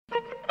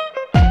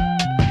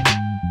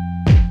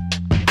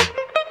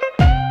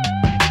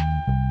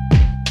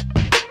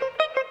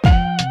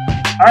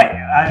All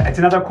right, it's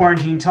another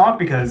quarantine talk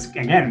because,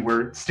 again,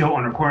 we're still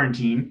under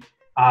quarantine.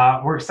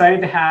 We're excited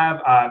to have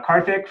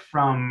Karthik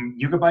from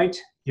Yugabyte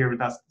here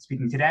with us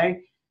speaking today.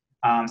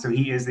 So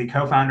he is the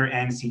co-founder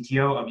and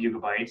CTO of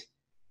Yugabyte.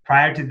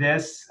 Prior to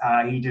this,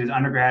 he did his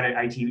undergrad at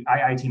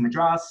IIT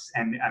Madras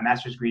and a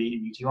master's degree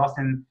in UT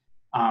Austin.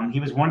 He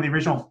was one of the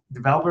original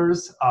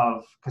developers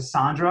of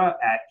Cassandra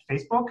at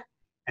Facebook,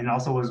 and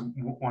also was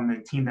on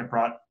the team that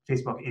brought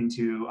Facebook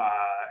into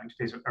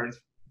Facebook, or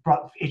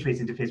brought HBase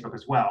into Facebook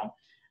as well.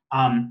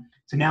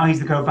 So now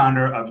he's the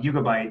co-founder of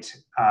Yugabyte,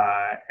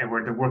 and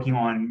they're working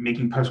on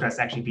making Postgres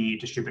actually be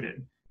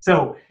distributed.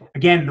 So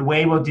again, the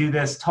way we'll do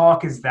this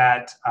talk is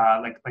that,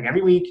 like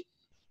every week,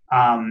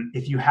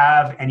 if you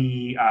have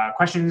any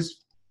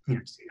questions,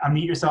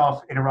 unmute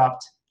yourself,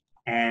 interrupt,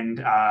 and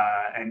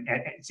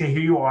say who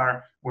you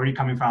are, where you're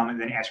coming from,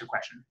 and then ask your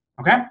question.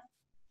 Okay?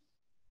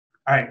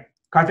 All right,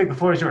 Karthik, the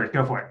floor is yours.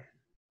 Go for it.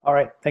 All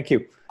right, thank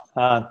you.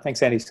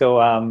 Thanks, Andy.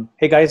 So,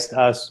 hey guys,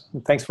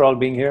 thanks for all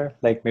being here.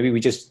 Like maybe we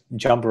just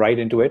jump right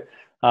into it.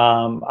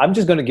 I'm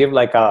just going to give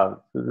like a,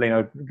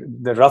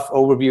 the rough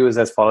overview is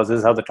as follows. This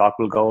is how the talk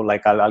will go.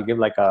 Like I'll give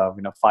like a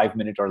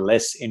 5-minute or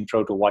less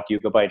intro to what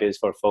Yugabyte is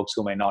for folks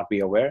who may not be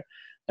aware,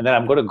 and then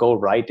I'm going to go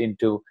right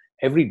into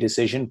every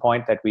decision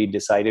point that we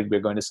decided we're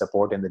going to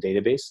support in the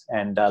database.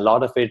 And a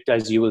lot of it,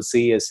 as you will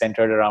see, is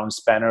centered around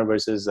Spanner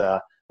versus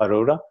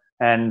Aurora.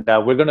 And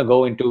we're going to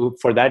go into,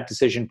 for that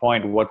decision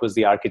point, what was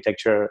the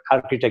architectural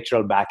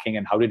backing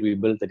and how did we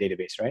build the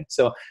database, right?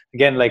 So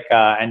again, like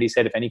Andy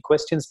said, if any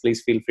questions,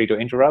 please feel free to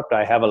interrupt.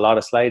 I have a lot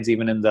of slides,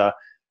 even in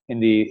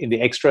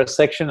the extra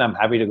section. I'm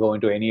happy to go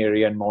into any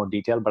area in more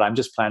detail, but I'm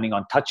just planning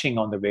on touching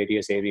on the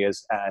various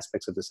areas,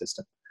 aspects of the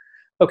system.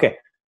 Okay.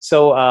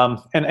 So,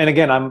 and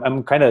again,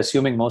 I'm kind of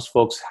assuming most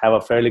folks have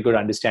a fairly good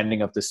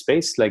understanding of the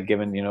space, like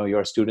given,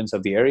 you're students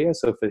of the area.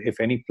 So if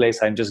any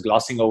place I'm just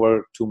glossing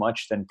over too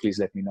much, then please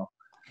let me know.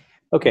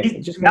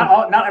 Okay.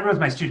 Not everyone's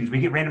my students.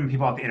 We get random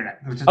people off the internet.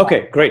 Which is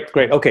okay, great.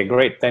 Okay,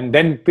 great. Then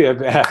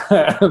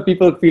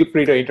people feel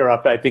free to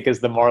interrupt, I think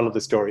is the moral of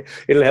the story.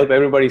 It'll help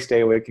everybody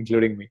stay awake,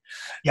 including me.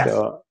 Yes.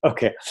 So,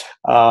 okay.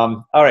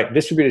 All right,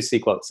 distributed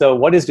SQL. So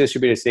what is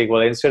distributed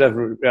SQL? Instead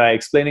of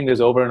explaining this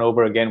over and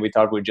over again, we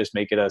thought we'd just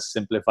make it a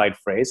simplified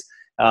phrase.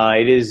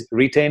 It is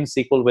retained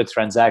SQL with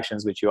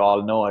transactions, which you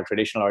all know are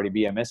traditional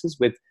RDBMSs,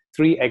 with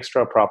 3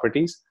 extra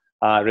properties.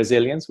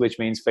 Resilience, which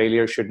means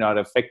failure should not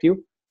affect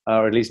you,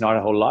 or at least not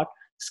a whole lot.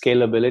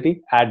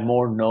 Scalability, add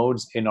more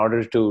nodes in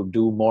order to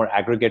do more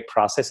aggregate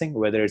processing,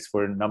 whether it's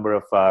for a number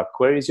of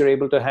queries you're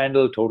able to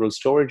handle, total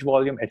storage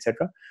volume,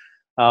 etc.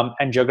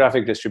 And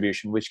geographic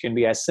distribution, which can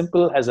be as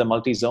simple as a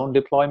multi-zone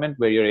deployment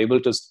where you're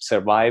able to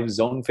survive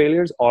zone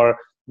failures, or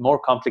more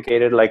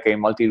complicated like a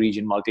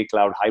multi-region,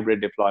 multi-cloud hybrid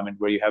deployment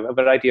where you have a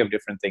variety of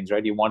different things,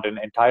 right? You want an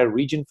entire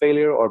region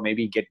failure, or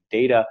maybe get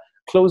data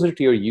closer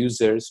to your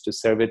users to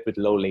serve it with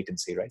low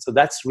latency, right? So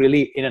that's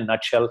really, in a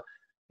nutshell,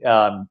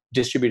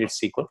 distributed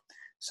SQL.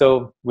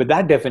 So with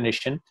that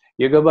definition,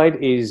 Yugabyte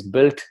is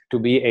built to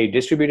be a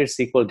distributed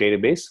SQL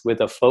database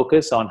with a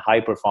focus on high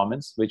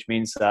performance, which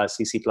means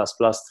CC++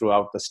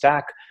 throughout the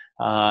stack,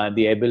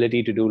 the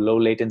ability to do low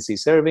latency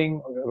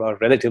serving, or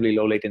relatively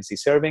low latency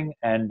serving,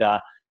 and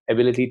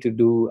ability to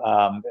do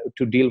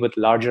to deal with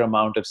larger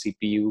amount of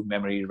CPU,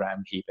 memory,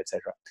 RAM, heap,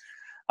 etc.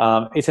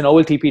 It's an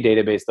OLTP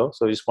database though,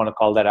 so I just want to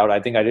call that out. I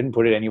think I didn't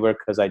put it anywhere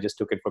because I just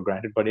took it for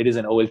granted, but it is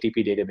an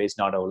OLTP database,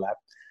 not OLAP.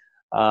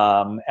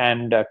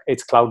 And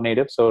it's cloud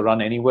native, so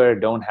run anywhere,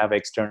 don't have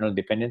external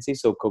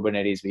dependencies, so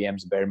Kubernetes,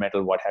 VMs, bare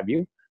metal, what have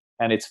you.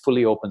 And it's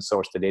fully open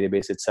source, the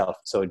database itself.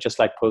 So just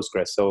like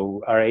Postgres.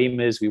 So our aim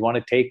is we want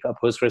to take a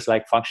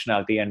Postgres-like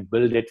functionality and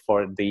build it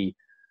for the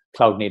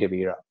cloud native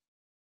era.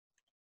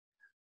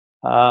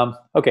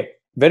 Okay,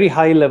 very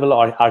high level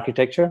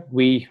architecture.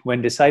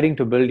 When deciding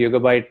to build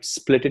Yugabyte,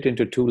 split it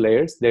into 2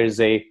 layers.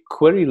 There's a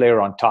query layer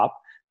on top.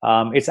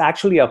 It's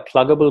actually a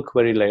pluggable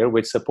query layer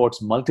which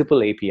supports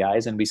multiple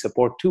APIs, and we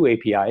support 2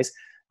 APIs.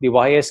 The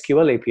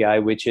YSQL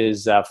API, which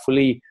is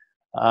fully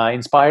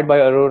inspired by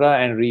Aurora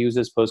and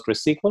reuses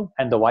PostgreSQL,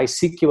 and the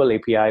YSQL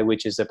API,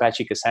 which is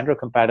Apache Cassandra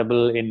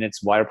compatible in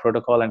its wire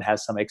protocol and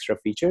has some extra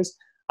features.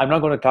 I'm not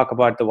going to talk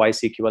about the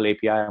YSQL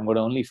API. I'm going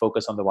to only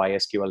focus on the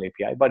YSQL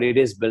API, but it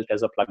is built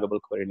as a pluggable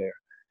query layer.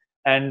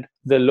 And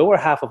the lower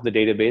half of the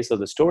database, or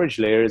the storage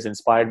layer, is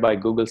inspired by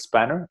Google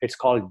Spanner. It's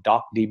called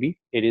DocDB.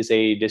 It is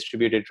a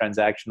distributed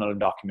transactional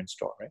document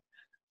store,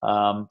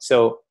 right?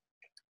 So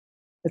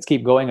let's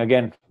keep going.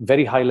 Again,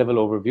 very high level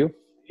overview.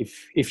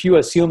 If you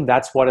assume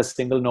that's what a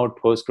single node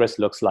Postgres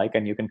looks like,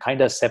 and you can kind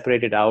of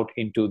separate it out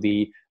into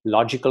the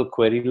logical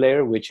query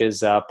layer, which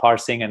is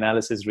parsing,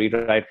 analysis, read,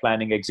 write,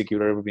 planning,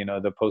 executor,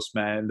 the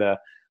postman, the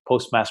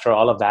postmaster,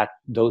 all of that,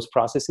 those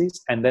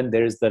processes. And then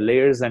there's the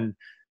layers and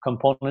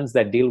components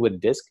that deal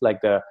with disk,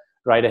 like the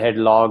write-ahead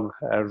log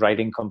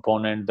writing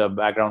component, the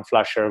background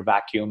flusher,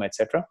 vacuum,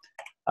 etc.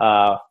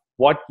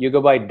 What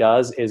Yugabyte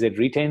does is it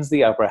retains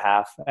the upper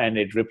half and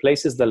it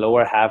replaces the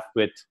lower half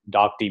with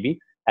DocDB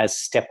as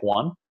step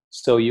 1.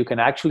 So you can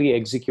actually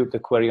execute the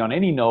query on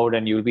any node,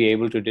 and you'll be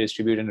able to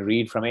distribute and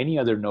read from any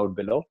other node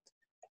below.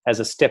 as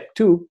a step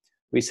 2,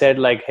 we said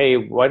like, hey,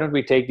 why don't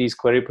we take these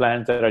query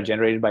plans that are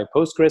generated by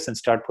Postgres and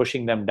start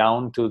pushing them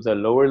down to the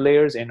lower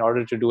layers in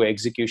order to do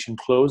execution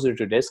closer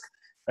to disk,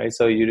 right?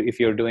 So if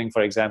you're doing,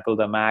 for example,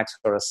 the max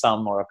or a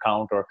sum or a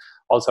count or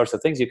all sorts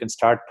of things, you can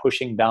start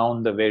pushing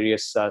down the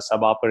various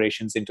sub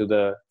operations into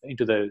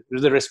the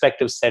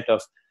respective set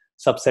of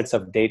subsets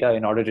of data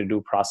in order to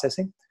do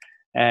processing.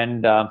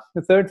 And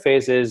the third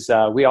phase is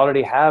we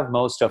already have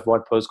most of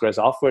what Postgres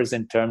offers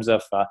in terms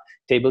of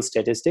table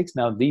statistics.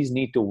 Now, these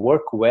need to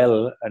work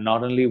well,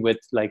 not only with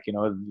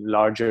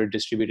larger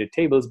distributed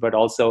tables, but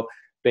also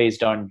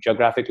based on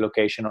geographic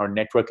location or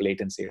network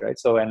latency, right?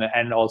 So,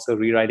 and also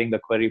rewriting the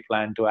query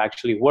plan to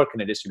actually work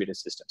in a distributed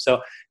system.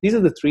 So these are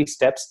the 3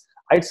 steps.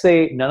 I'd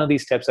say none of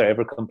these steps are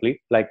ever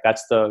complete. Like,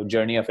 that's the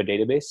journey of a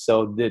database.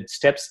 So the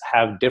steps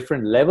have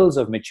different levels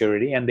of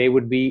maturity, and they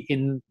would be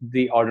in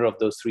the order of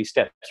those 3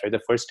 steps, right?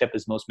 The first step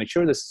is most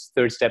mature. The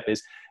third step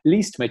is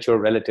least mature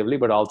relatively,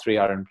 but all 3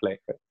 are in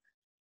play, right?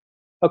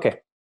 Okay.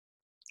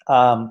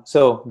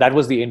 So that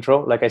was the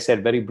intro. Like I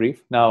said, very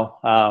brief. Now,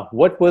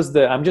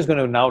 I'm just going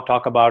to now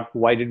talk about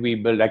why did we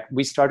build, like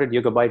we started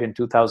Yugabyte in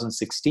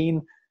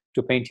 2016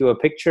 to paint you a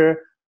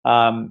picture.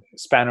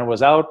 Spanner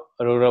was out,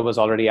 Aurora was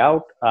already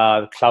out,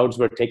 clouds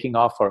were taking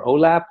off for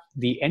OLAP.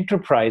 The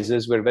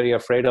enterprises were very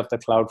afraid of the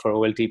cloud for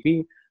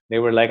OLTP. They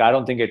were like, I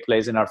don't think it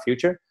plays in our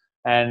future.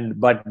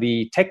 But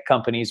the tech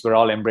companies were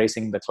all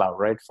embracing the cloud,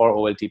 right, for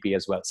OLTP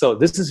as well. So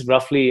this is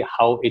roughly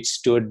how it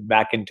stood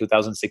back in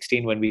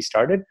 2016 when we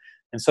started.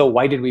 And so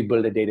why did we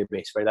build a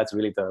database, right? That's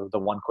really the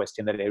one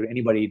question that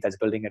anybody that's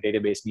building a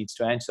database needs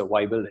to answer.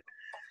 Why build it?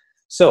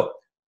 So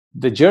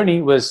the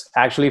journey was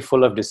actually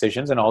full of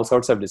decisions and all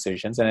sorts of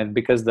decisions. And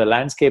because the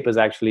landscape is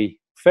actually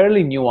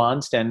fairly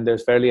nuanced and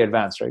there's fairly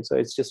advanced, right? So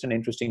it's just an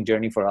interesting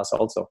journey for us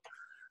also.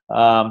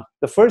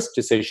 The first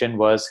decision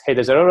was, hey,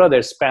 there's Aurora,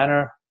 there's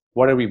Spanner.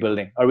 What are we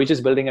building? Are we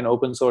just building an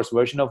open source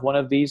version of one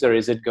of these, or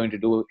is it going to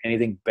do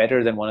anything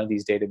better than one of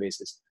these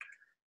databases?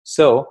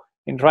 So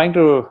in trying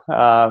to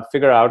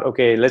figure out,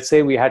 okay, let's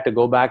say we had to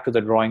go back to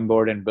the drawing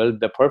board and build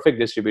the perfect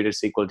distributed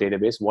SQL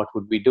database, what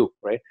would we do,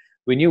 right?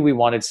 We knew we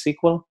wanted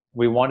SQL.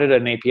 We wanted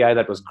an API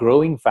that was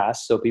growing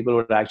fast so people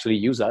would actually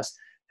use us.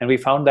 And we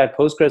found that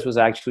Postgres was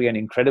actually an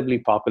incredibly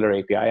popular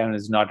API, and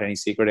it's not any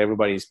secret.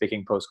 Everybody is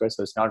picking Postgres,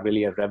 so it's not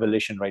really a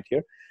revelation right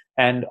here.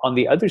 And on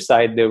the other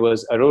side, there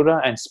was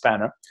Aurora and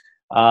Spanner.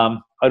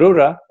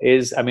 Aurora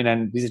is,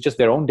 and these are just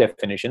their own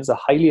definitions, a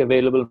highly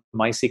available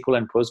MySQL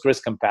and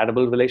Postgres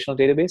compatible relational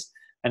database.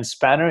 And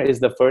Spanner is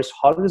the first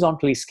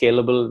horizontally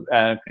scalable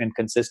and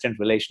consistent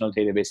relational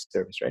database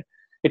service, right?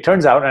 It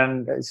turns out,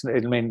 and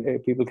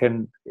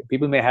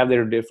people may have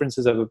their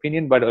differences of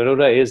opinion, but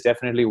Aurora is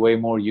definitely way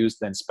more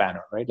used than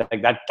Spanner, right?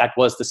 Like that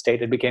was the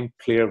state. It became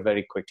clear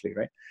very quickly,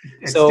 right?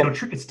 It's still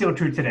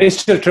true today. It's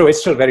still true.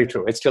 It's still very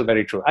true. It's still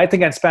very true. I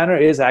think, and Spanner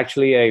is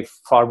actually a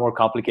far more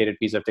complicated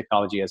piece of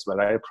technology as well,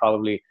 right?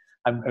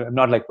 I'm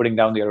not like putting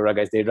down the Aurora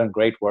guys. They've done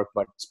great work,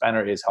 but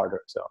Spanner is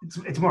harder. So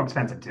it's more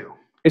expensive too.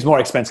 It's more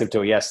expensive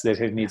too. Yes,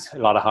 it needs a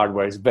lot of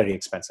hardware. It's very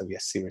expensive.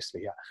 Yes,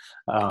 seriously.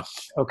 Yeah.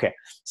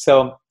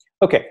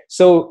 Okay,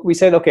 so we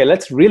said, okay,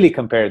 let's really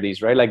compare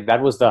these, right? Like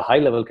that was the high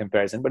level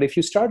comparison. But if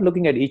you start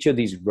looking at each of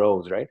these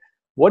rows, right?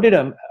 What did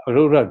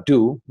Aurora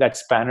do that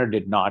Spanner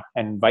did not,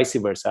 and vice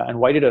versa? And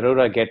why did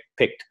Aurora get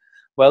picked?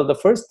 Well, the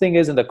first thing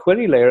is in the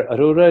query layer,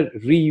 Aurora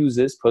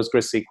reuses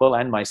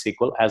PostgreSQL and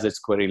MySQL as its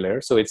query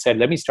layer. So it said,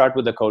 let me start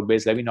with the code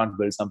base. Let me not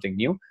build something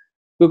new.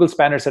 Google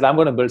Spanner said, I'm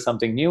going to build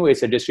something new.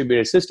 It's a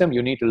distributed system.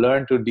 You need to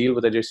learn to deal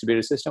with a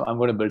distributed system. I'm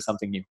going to build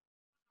something new.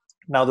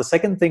 Now, the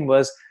second thing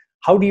was,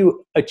 how do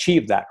you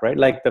achieve that, right?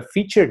 Like the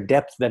feature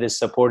depth that is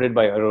supported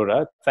by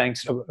Aurora,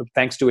 thanks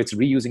to its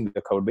reusing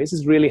the code base,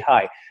 is really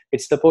high.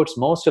 It supports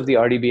most of the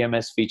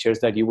RDBMS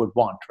features that you would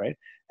want, right?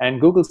 And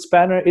Google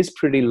Spanner is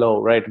pretty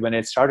low, right? When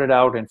it started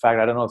out, in fact,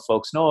 I don't know if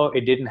folks know,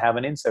 it didn't have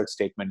an insert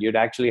statement. You'd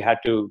actually had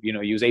to,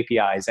 use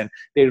APIs. And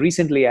they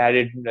recently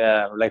added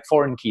like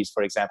foreign keys,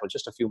 for example,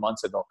 just a few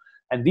months ago.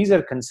 And these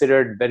are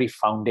considered very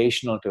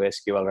foundational to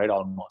SQL, right?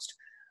 Almost.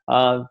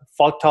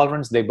 Fault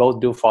tolerance, they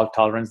both do fault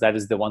tolerance. That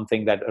is the one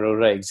thing that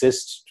Aurora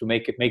exists to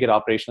make it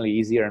operationally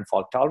easier and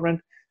fault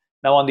tolerant.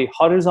 Now, on the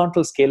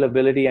horizontal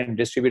scalability and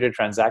distributed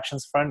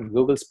transactions front,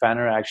 Google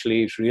Spanner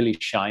actually really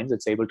shines.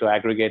 It's able to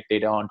aggregate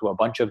data onto a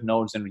bunch of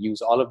nodes and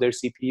use all of their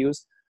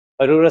CPUs.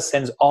 Aurora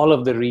sends all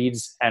of the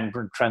reads and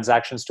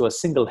transactions to a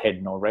single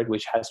head node, right,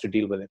 which has to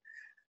deal with it.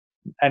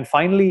 And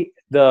finally,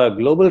 the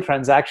global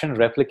transaction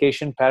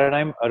replication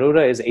paradigm,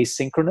 Aurora is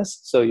asynchronous.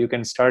 So you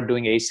can start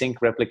doing async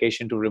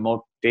replication to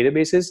remote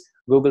databases.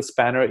 Google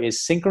Spanner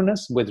is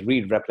synchronous with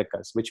read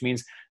replicas, which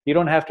means you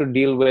don't have to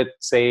deal with,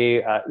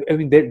 say,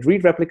 the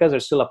read replicas are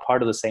still a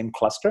part of the same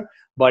cluster,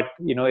 but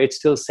it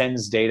still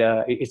sends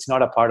data. It's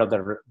not a part of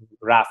the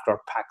Raft or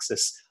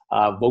Paxos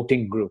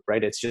voting group,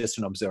 right? It's just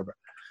an observer.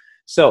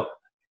 So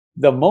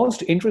the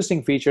most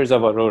interesting features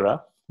of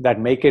Aurora that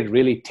make it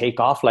really take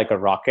off like a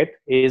rocket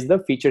is the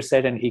feature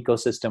set and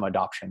ecosystem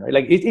adoption, right?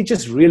 Like it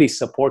just really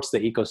supports the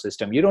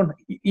ecosystem. You don't,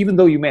 even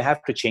though you may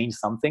have to change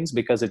some things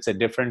because it's a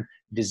different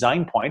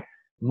design point,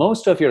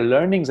 most of your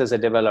learnings as a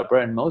developer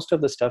and most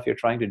of the stuff you're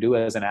trying to do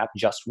as an app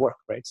just work,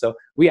 right? So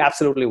we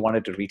absolutely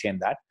wanted to retain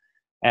that.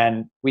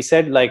 And we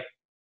said, like,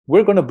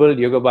 we're going to build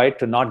Yugabyte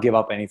to not give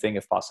up anything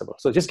if possible.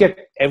 So just get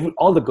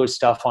all the good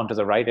stuff onto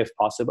the right if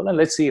possible, and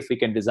let's see if we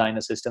can design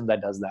a system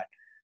that does that.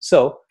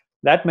 So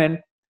that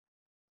meant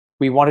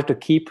we wanted to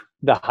keep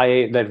the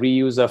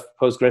reuse of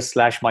Postgres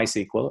 /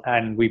 MySQL,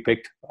 and we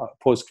picked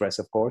Postgres,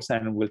 of course,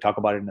 and we'll talk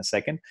about it in a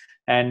second.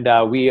 And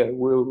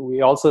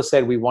we also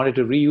said we wanted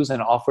to reuse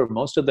and offer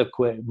most of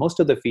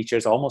the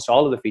features, almost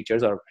all of the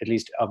features, or at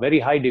least a very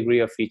high degree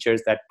of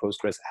features that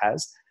Postgres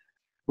has.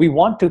 We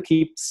want to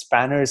keep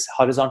Spanner's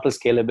horizontal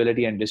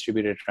scalability and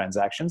distributed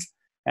transactions.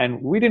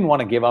 And we didn't want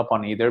to give up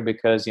on either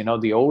because,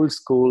 the old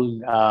school,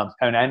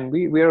 and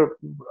we're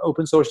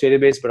open source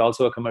database, but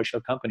also a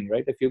commercial company,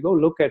 right? If you go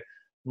look at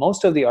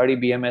most of the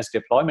RDBMS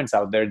deployments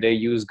out there, they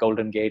use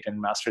Golden Gate and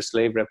master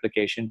slave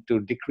replication to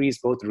decrease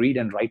both read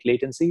and write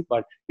latency,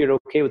 but you're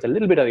okay with a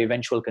little bit of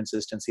eventual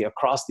consistency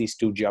across these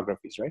two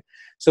geographies, right?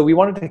 So we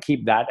wanted to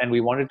keep that, and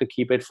we wanted to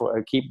keep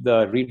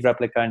the read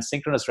replica and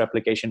synchronous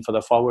replication for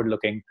the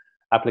forward-looking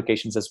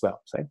applications as well,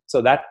 right?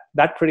 So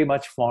that pretty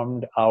much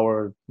formed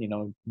our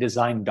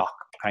design doc,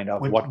 kind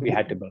of what we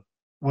had to build.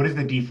 What is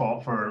the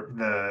default for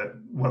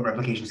what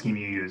replication scheme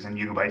you use in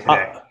Yugabyte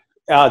today?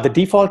 The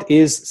default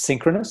is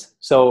synchronous.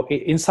 So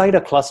inside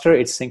a cluster,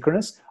 it's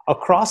synchronous.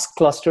 Across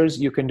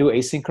clusters, you can do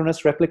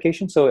asynchronous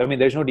replication. So,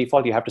 there's no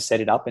default. You have to set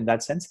it up in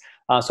that sense.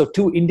 So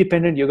two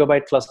independent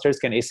Yugabyte clusters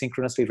can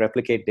asynchronously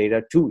replicate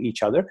data to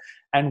each other.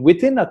 And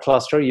within a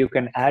cluster, you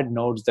can add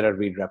nodes that are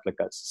read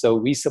replicas. So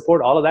we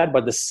support all of that,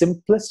 but the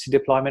simplest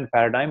deployment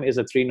paradigm is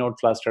a 3-node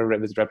cluster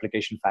with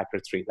replication factor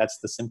 3. That's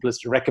the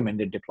simplest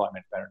recommended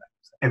deployment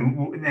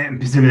paradigm. And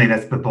presumably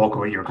that's the bulk of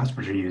what your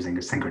customers are using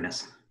is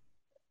synchronous.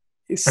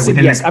 Yes,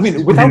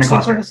 without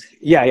synchronous,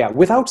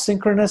 without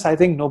synchronous, I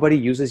think nobody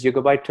uses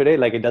Yugabyte today.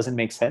 Like, it doesn't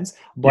make sense.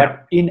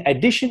 But in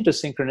addition to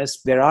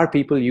synchronous, there are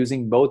people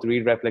using both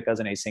read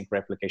replicas and async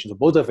replications. So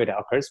both of it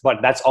occurs,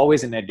 but that's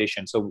always in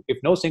addition. So if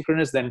no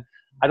synchronous, then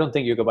I don't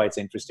think Yugabyte's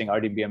interesting.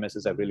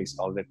 RDBMSs have really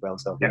solved it well,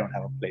 so we don't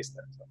have a place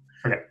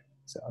there.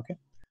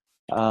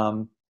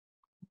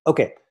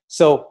 Okay.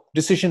 So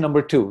decision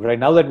number 2, right?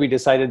 Now that we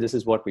decided this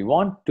is what we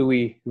want, do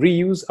we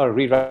reuse or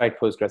rewrite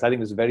Postgres? I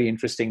think it's very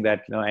interesting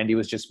that Andy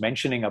was just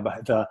mentioning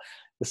about the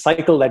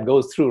cycle that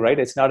goes through, right?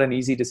 It's not an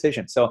easy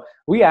decision. So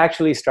we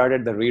actually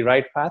started the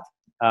rewrite path.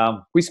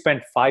 We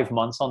spent 5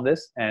 months on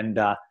this and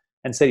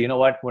said, you know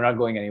what, we're not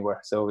going anywhere.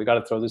 So we got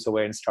to throw this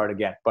away and start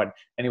again. But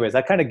anyways,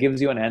 that kind of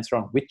gives you an answer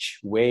on which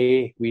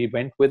way we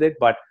went with it.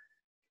 But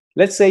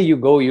let's say you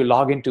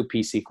log into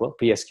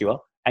PSQL,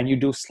 and you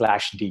do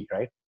 /d,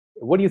 right?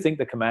 What do you think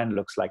the command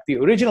looks like? The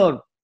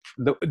original,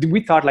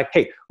 we thought like,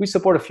 hey, we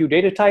support a few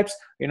data types,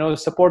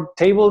 support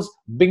tables,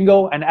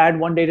 bingo, and add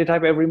 1 data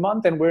type every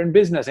month, and we're in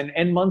business. In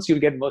N months, you'll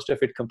get most of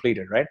it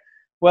completed, right?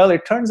 Well,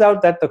 it turns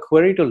out that the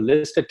query to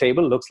list a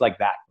table looks like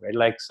that, right?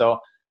 Like, so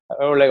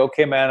we're like,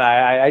 okay, man,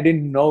 I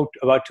didn't know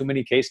about too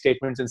many case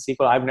statements in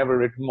SQL. I've never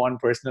written one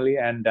personally,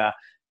 and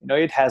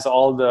it has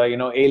all the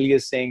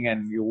aliasing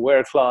and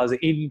where clause,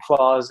 in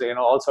clause,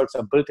 all sorts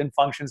of built-in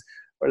functions.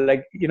 Or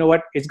like, you know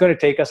what, it's going to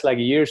take us like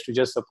years to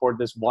just support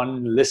this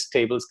one list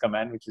tables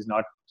command, which is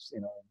not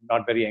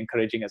very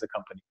encouraging as a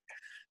company.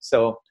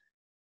 So,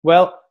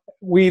 well,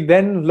 we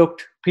then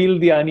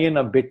peeled the onion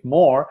a bit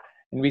more,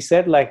 and we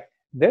said, like,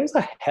 there's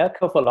a heck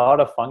of a lot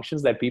of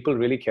functions that people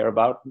really care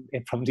about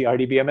from the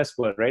RDBMS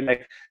world, right?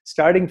 Like,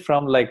 starting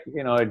from like,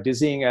 a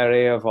dizzying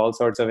array of all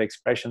sorts of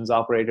expressions,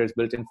 operators,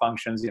 built-in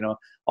functions,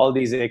 all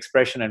these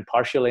expression and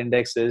partial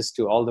indexes,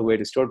 to all the way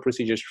to stored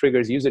procedures,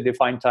 triggers,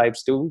 user-defined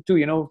types, to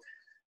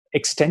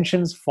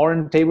extensions,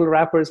 foreign table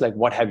wrappers, like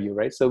what have you,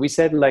 right? So we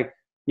said, like,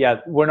 yeah,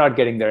 we're not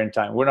getting there in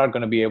time. We're not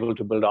going to be able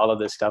to build all of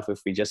this stuff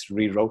if we just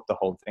rewrote the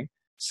whole thing.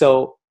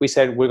 So we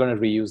said, we're going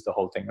to reuse the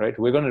whole thing, right?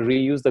 We're going to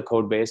reuse the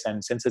code base.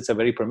 And since it's a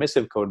very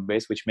permissive code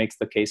base, which made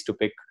the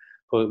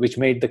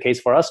case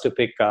for us to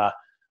pick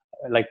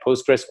like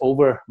Postgres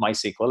over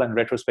MySQL. And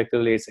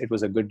retrospectively, it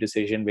was a good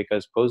decision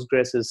because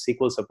Postgres's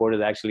SQL support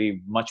is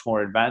actually much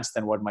more advanced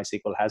than what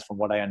MySQL has, from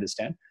what I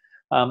understand.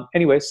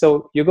 Anyway,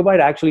 so Yugabyte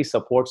actually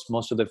supports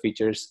most of the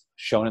features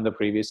shown in the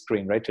previous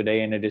screen, right,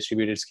 today in a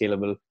distributed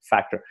scalable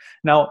factor.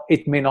 Now,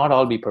 it may not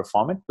all be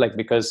performant, like,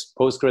 because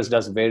Postgres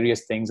does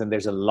various things, and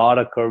there's a lot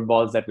of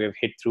curveballs that we have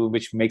hit through,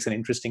 which makes an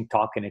interesting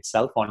talk in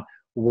itself on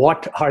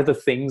what are the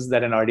things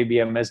that an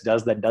RDBMS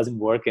does that doesn't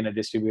work in a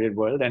distributed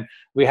world. And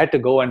we had to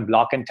go and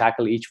block and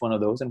tackle each one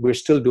of those, and we're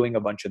still doing a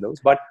bunch of those,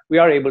 but we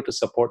are able to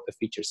support the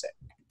feature set.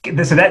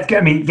 So that's,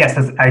 yes,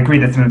 I agree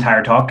that's an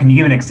entire talk. Can you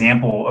give an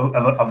example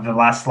of the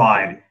last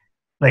slide?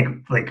 Like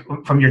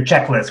from your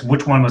checklist,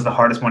 which one was the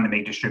hardest one to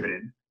make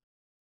distributed?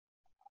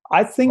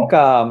 I think,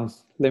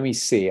 let me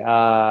see.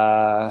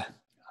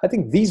 I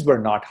think these were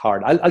not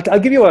hard. I'll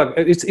give you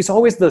it's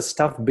always the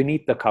stuff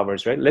beneath the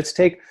covers, right? Let's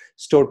take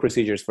stored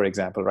procedures, for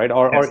example, right?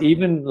 Or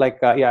even like,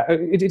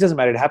 it doesn't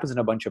matter. It happens in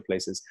a bunch of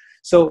places.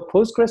 So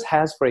Postgres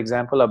has, for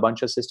example, a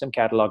bunch of system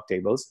catalog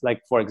tables,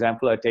 like, for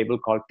example, a table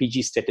called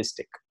PG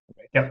statistic,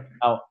 Right? Yep.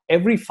 Now,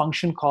 every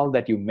function call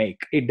that you make,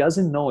 it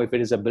doesn't know if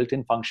it is a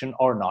built-in function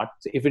or not.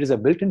 So if it is a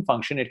built-in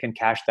function, it can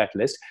cache that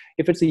list.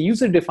 If it's a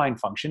user-defined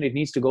function, it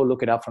needs to go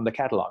look it up from the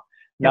catalog.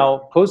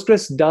 Now,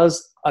 Postgres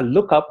does a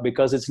lookup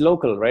because it's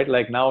local, right?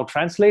 Like now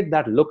translate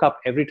that lookup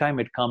every time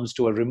it comes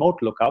to a remote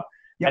lookup.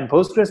 And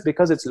Postgres,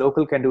 because it's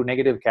local, can do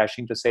negative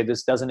caching to say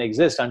this doesn't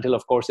exist until,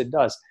 of course, it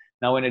does.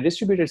 Now, in a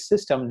distributed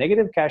system,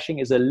 negative caching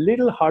is a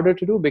little harder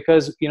to do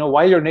because,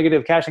 while you're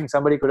negative caching,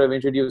 somebody could have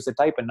introduced a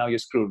type and now you're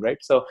screwed, right?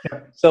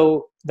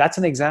 So that's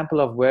an example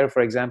of where,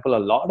 for example, a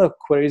lot of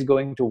queries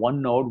going to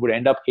one node would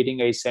end up hitting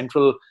a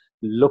central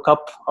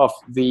lookup of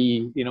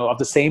the, of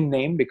the same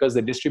name because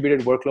the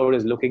distributed workload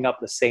is looking up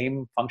the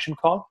same function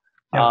call.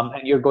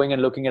 And you're going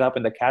and looking it up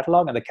in the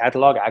catalog, and the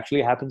catalog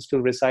actually happens to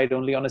reside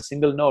only on a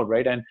single node,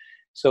 right? And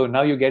so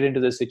now you get into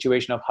the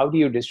situation of how do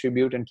you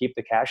distribute and keep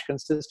the cache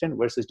consistent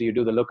versus do you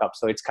do the lookup?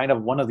 So it's kind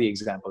of one of the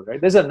examples,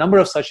 right? There's a number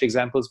of such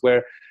examples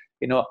where,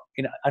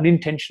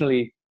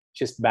 unintentionally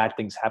just bad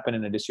things happen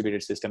in a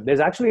distributed system. There's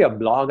actually a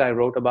blog I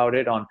wrote about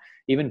it on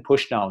even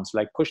pushdowns.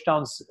 Like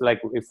pushdowns,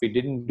 like if we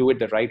didn't do it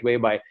the right way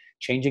by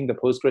changing the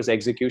Postgres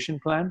execution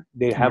plan,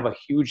 they have a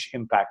huge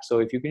impact. So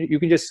if you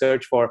can just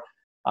search for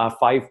 5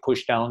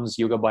 pushdowns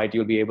Yugabyte,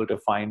 you'll be able to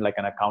find like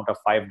an account of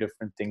 5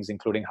 different things,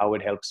 including how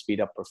it helps speed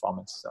up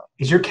performance. So,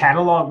 is your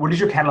catalog? What does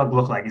your catalog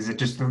look like? Is it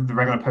just the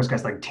regular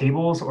Postgres like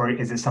tables, or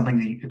is it something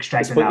that you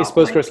extracted out? It's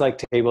Postgres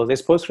like tables.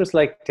 There's Postgres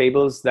like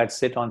tables that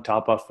sit on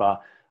top of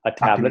a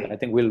tablet. I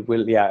think we'll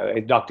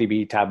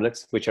DocDB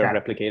tablets, which are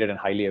replicated and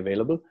highly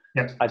available.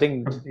 I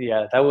think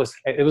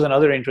it was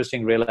another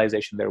interesting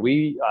realization there.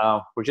 We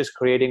were just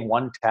creating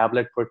one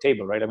tablet per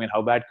table, right? I mean,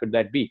 how bad could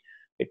that be?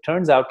 It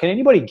turns out, can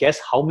anybody guess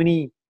how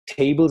many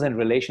tables and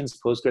relations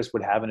Postgres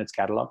would have in its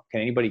catalog?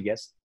 Can anybody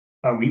guess?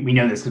 We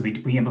know this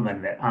because we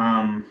implemented it.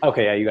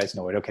 Okay, yeah, you guys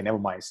know it. Okay, never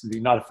mind. So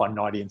you're not a fun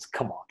audience.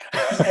 Come on.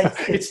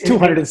 It's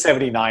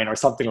 279 or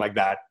something like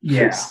that.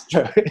 Yeah.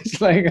 It's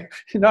like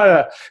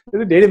the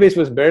database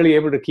was barely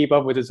able to keep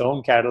up with its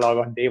own catalog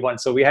on day one.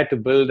 So we had to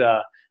build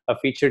a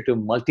feature to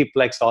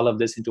multiplex all of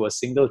this into a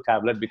single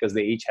tablet because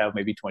they each have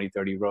maybe 20,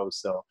 30 rows.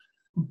 So.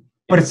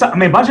 But it's, a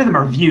bunch of them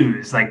are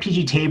views. Like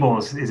PG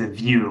tables is a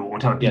view on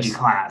top of PG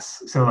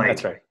class. So like,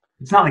 that's right.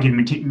 It's not like you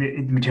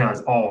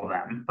materialize all of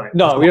them. But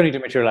no, we don't need to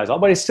materialize all,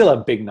 but it's still a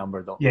big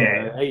number though.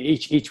 Yeah.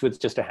 Each with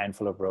just a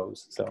handful of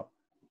rows. So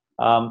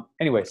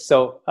anyway,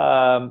 so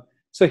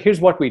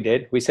here's what we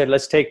did. We said,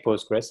 let's take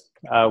Postgres.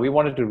 We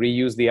wanted to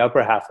reuse the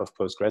upper half of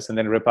Postgres and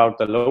then rip out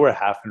the lower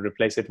half and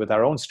replace it with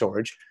our own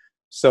storage.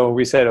 So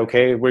we said,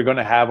 okay, we're going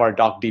to have our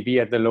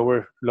DocDB at the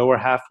lower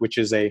half, which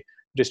is a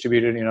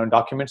distributed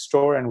document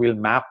store, and we'll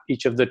map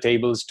each of the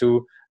tables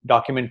to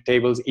document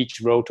tables, each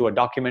row to a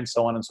document,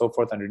 so on and so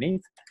forth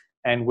underneath.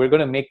 And we're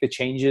going to make the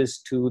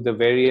changes to the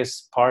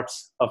various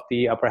parts of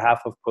the upper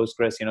half of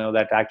Postgres,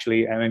 that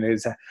actually,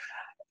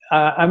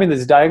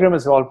 this diagram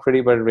is all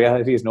pretty, but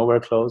reality is nowhere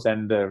close,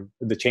 and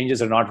the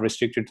changes are not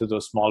restricted to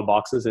those small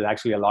boxes. It's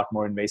actually a lot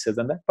more invasive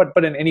than that.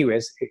 But in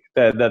anyways,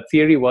 the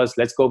theory was,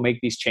 let's go make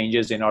these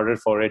changes in order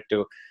for it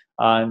to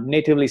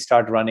natively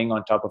start running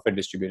on top of a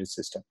distributed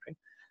system, right?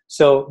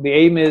 So the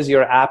aim is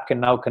your app can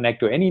now connect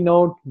to any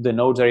node. The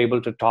nodes are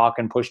able to talk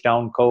and push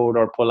down code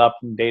or pull up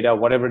data,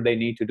 whatever they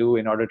need to do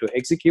in order to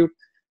execute.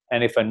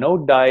 And if a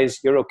node dies,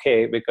 you're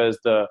okay because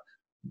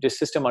this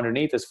system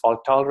underneath is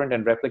fault tolerant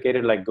and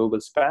replicated like Google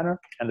Spanner,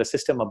 and the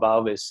system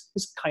above is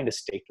kind of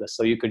stateless.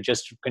 So you could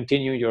just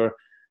continue your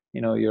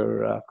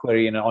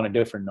query on a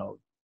different node.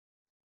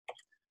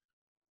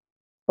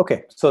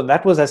 Okay, so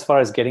that was as far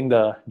as getting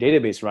the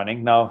database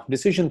running. Now,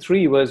 decision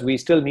 3 was we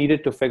still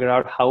needed to figure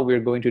out how we're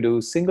going to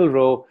do single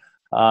row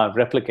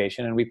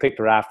replication, and we picked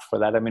Raft for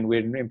that. I mean, we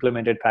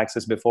implemented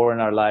Paxos before in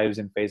our lives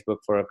in Facebook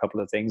for a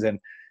couple of things, and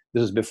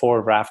this was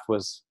before Raft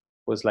was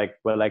like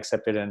well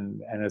accepted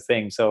and a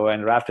thing. So,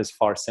 and Raft is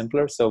far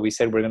simpler. So we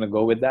said we're going to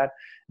go with that.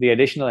 The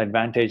additional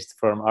advantage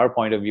from our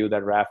point of view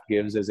that Raft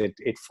gives is it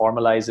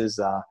formalizes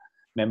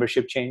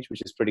membership change,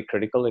 which is pretty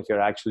critical if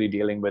you're actually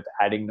dealing with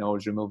adding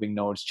nodes, removing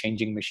nodes,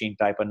 changing machine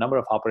type, a number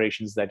of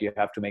operations that you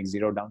have to make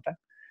zero downtime.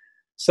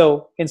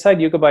 So inside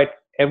Yugabyte,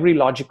 every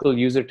logical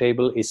user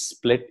table is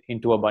split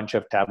into a bunch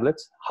of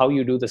tablets. How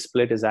you do the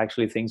split is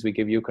actually things we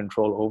give you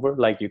control over,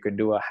 like you can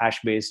do a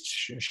hash-based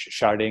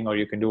sharding, or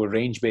you can do a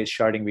range-based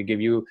sharding. We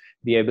give you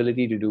the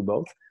ability to do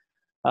both.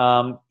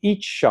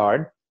 Each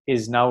shard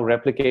is now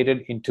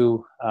replicated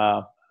into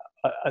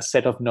a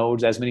set of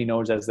nodes, as many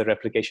nodes as the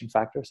replication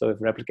factor. So if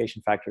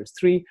replication factor is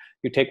 3,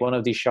 you take one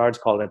of these shards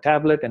called a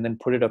tablet and then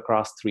put it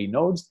across 3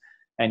 nodes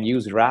and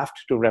use Raft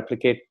to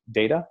replicate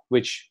data,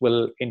 which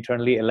will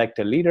internally elect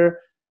a leader.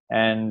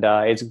 And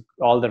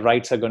all the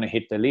writes are going to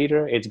hit the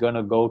leader. It's going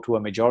to go to a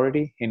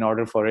majority in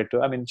order for it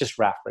to, just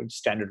Raft, right?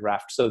 Standard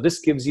Raft. So this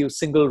gives you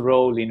single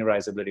row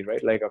linearizability,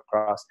 right? Like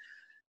across.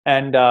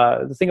 And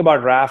the thing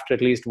about Raft, at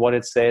least what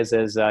it says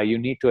is you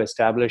need to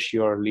establish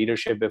your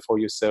leadership before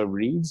you serve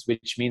reads,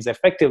 which means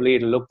effectively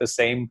it'll look the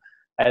same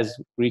as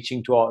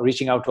reaching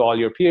out to all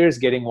your peers,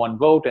 getting one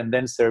vote, and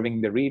then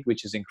serving the read,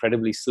 which is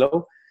incredibly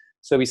slow.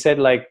 So we said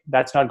like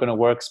that's not going to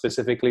work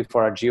specifically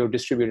for our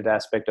geo-distributed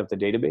aspect of the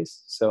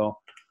database. So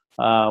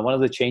one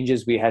of the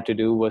changes we had to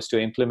do was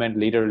to implement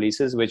leader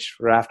releases, which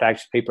Raft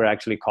paper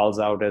actually calls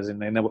out as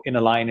in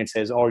a line. It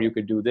says, or you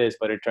could do this,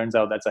 but it turns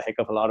out that's a heck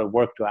of a lot of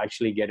work to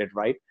actually get it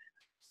right.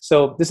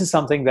 So this is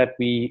something that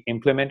we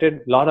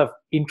implemented. A lot of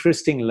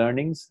interesting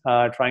learnings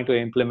trying to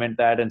implement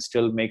that and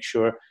still make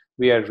sure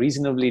we are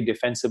reasonably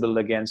defensible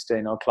against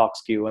clock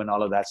skew and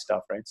all of that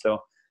stuff, right? So,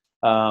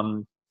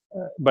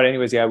 but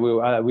anyways, yeah,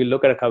 we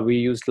look at how we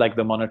used like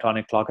the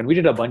monotonic clock, and we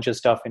did a bunch of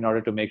stuff in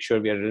order to make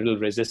sure we are a little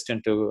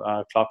resistant to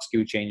clock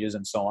skew changes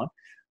and so on.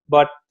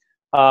 But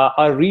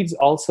our reads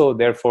also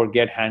therefore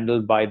get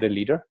handled by the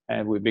leader,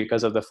 and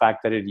because of the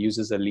fact that it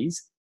uses a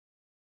lease.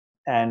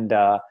 And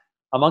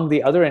among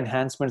the other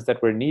enhancements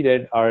that were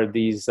needed are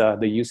these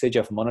the usage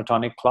of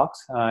monotonic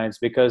clocks. It's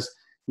because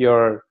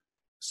your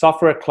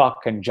software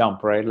clock can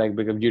jump, right? Like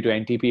due to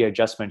NTP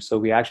adjustments. So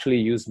we actually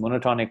use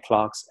monotonic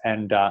clocks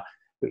and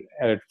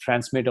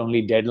transmit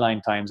only deadline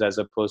times as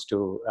opposed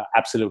to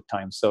absolute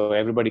time. So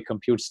everybody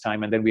computes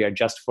time, and then we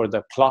adjust for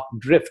the clock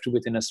drift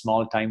within a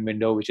small time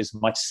window, which is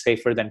much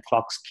safer than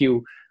clock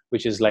skew,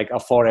 which is like a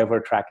forever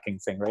tracking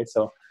thing, right?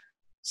 So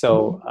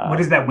what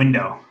is that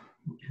window?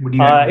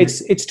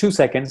 It's 2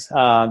 seconds.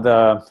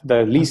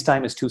 The lease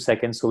time is 2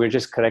 seconds. So we're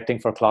just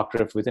correcting for clock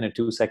drift within a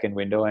 2-second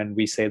window. And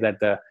we say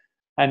that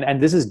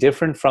and this is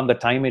different from the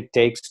time it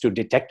takes to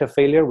detect a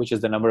failure, which is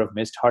the number of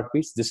missed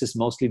heartbeats. This is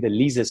mostly the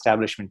lease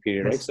establishment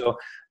period, right? So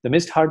the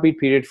missed heartbeat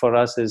period for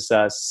us is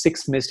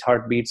 6 missed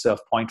heartbeats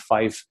of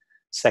 0.5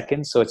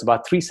 seconds. So it's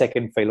about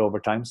 3-second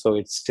failover time. So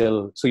you're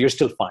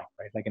still fine,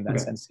 right? Like in that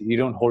sense, you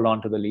don't hold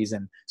on to the lease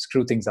and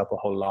screw things up a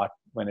whole lot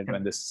when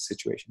this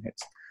situation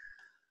hits.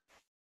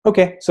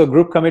 Okay, so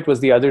group commit was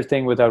the other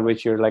thing without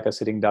which you're like a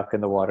sitting duck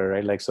in the water,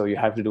 right? Like, so you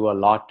have to do a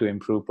lot to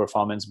improve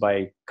performance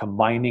by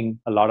combining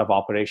a lot of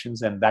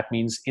operations. And that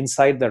means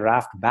inside the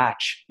Raft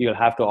batch, you'll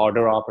have to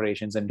order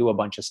operations and do a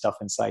bunch of stuff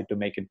inside to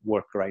make it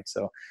work right.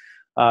 So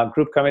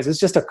group commits is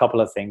just a couple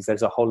of things.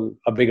 There's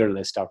a bigger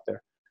list out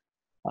there.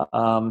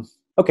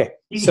 Okay,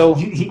 so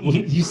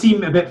you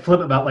seem a bit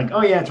flip about like,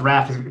 oh yeah, it's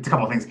Raft. It's a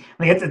couple of things.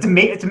 Like it's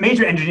a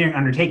major engineering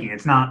undertaking.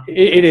 It's not.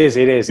 It is.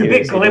 It's a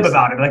bit glib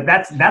about it. Like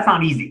that's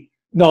not easy.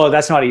 No,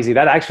 that's not easy.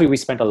 That actually, we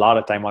spent a lot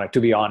of time on it,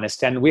 to be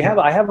honest. And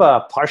I have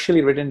a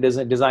partially written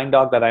design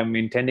doc that I'm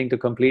intending to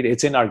complete.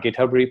 It's in our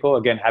GitHub repo.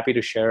 Again, happy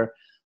to share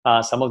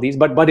some of these.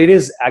 But it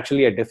is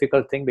actually a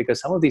difficult thing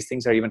because some of these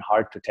things are even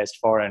hard to test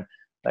for. And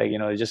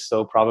it's just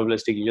so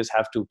probabilistic. You just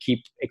have to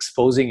keep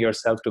exposing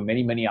yourself to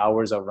many, many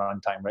hours of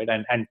runtime, right?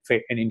 And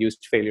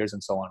induced failures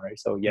and so on, right?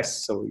 So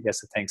yes,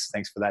 thanks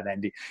for that,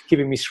 Andy.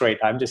 Keeping me straight.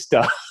 I'm just,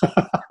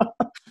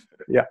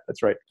 yeah,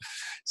 that's right.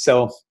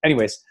 So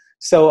anyways.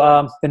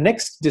 So the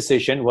next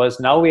decision was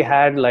now we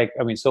had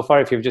so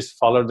far if you've just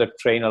followed the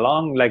train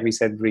along, like we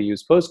said,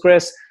 reuse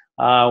Postgres.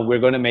 We're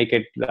going to make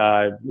it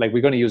we're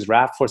going to use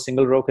Raft for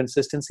single row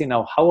consistency.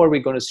 Now, how are we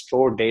going to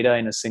store data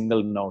in a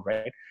single node,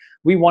 right?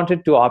 We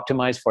wanted to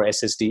optimize for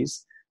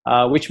SSDs,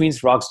 which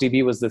means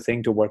RocksDB was the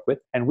thing to work with.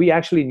 And we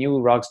actually knew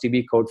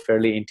RocksDB code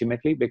fairly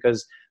intimately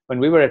because when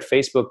we were at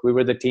Facebook, we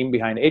were the team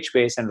behind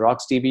HBase, and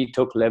RocksDB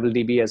took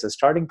LevelDB as a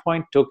starting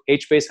point, took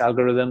HBase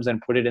algorithms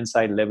and put it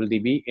inside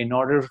LevelDB in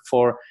order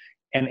for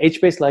an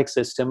HBase-like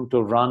system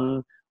to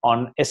run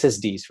on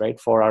SSDs, right,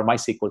 for our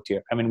MySQL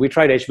tier. I mean, we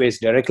tried HBase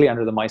directly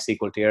under the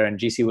MySQL tier, and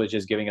GC was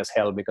just giving us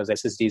hell because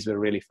SSDs were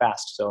really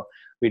fast. So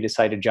we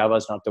decided Java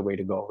is not the way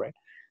to go, right?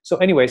 So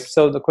anyways,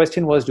 so the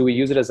question was, do we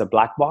use it as a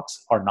black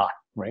box or not,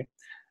 right?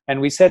 And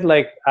we said,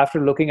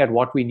 after looking at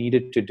what we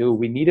needed to do,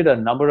 we needed a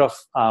number of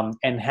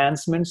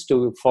enhancements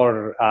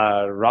for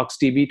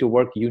RocksDB to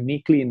work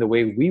uniquely in the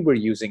way we were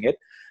using it,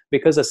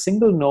 because a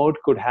single node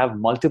could have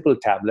multiple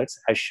tablets,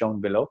 as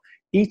shown below.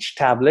 Each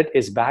tablet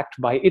is backed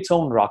by its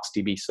own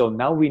RocksDB. So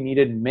now we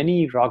needed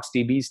many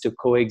RocksDBs to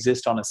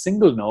coexist on a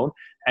single node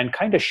and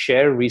kind of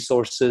share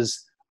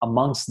resources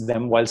amongst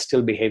them while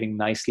still behaving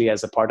nicely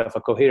as a part of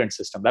a coherent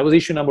system. That was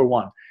issue number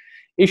one.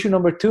 Issue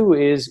number two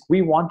is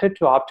we wanted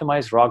to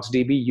optimize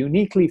RocksDB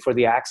uniquely for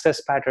the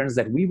access patterns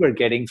that we were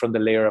getting from the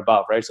layer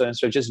above, right? So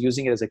instead of just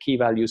using it as a key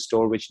value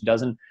store, which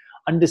doesn't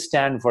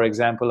understand, for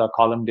example, a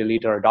column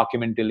delete or a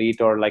document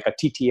delete or like a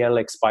TTL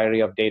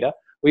expiry of data,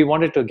 we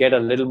wanted to get a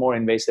little more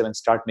invasive and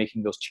start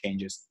making those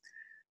changes.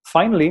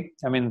 Finally,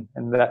 and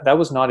that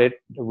was not it.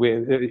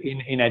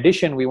 In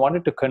addition, we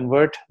wanted to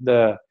convert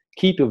the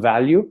key to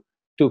value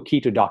to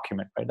key to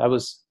document, right? That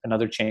was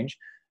another change.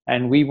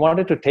 And we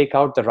wanted to take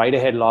out the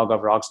write-ahead log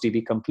of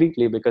RocksDB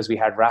completely because we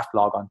had Raft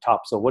log on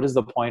top. So what is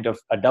the point of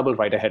a double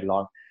write-ahead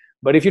log?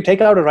 But if you take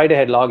out a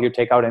write-ahead log, you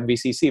take out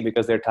MVCC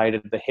because they're tied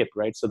at the hip,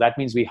 right? So that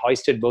means we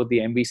hoisted both the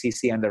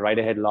MVCC and the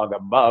write-ahead log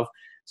above.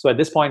 So at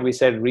this point, we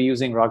said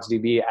reusing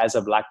RocksDB as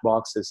a black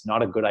box is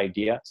not a good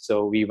idea.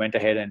 So we went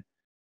ahead and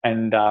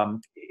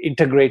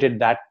integrated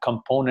that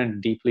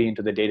component deeply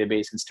into the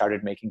database and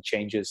started making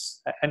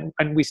changes.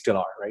 And we still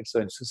are, right?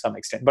 So to some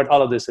extent. But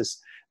all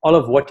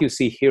of what you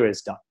see here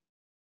is done.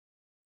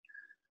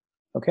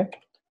 Okay.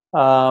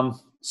 The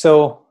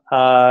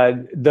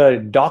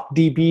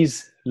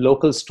DocDB's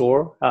local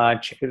store,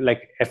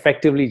 like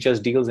effectively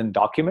just deals in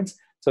documents.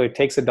 So it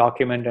takes a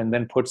document and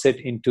then puts it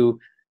into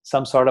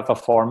some sort of a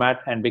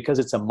format. And because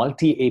it's a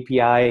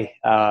multi-API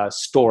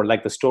store,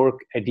 like the store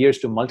adheres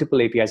to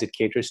multiple APIs it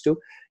caters to,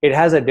 it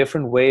has a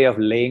different way of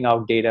laying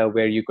out data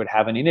where you could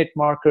have an init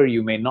marker.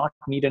 You may not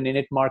need an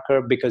init marker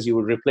because you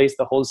would replace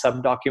the whole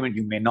subdocument.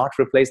 You may not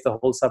replace the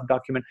whole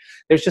subdocument.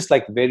 There's just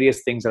like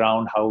various things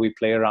around how we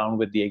play around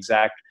with the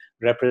exact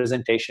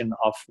representation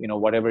of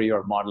whatever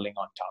you're modeling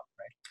on top,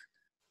 right?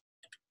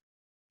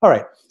 All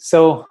right,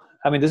 so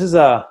I mean, this is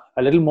a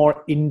little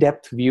more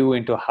in-depth view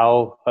into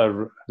how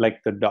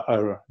like the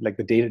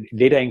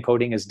data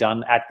encoding is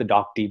done at the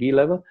docdb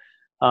level.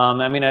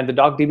 I mean, at the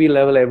docdb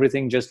level,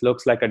 everything just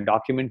looks like a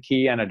document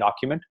key and a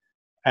document.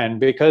 And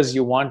because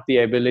you want the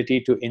ability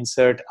to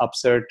insert,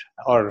 upsert,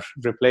 or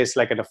replace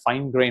like at a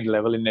fine-grained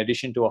level, in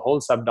addition to a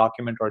whole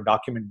subdocument or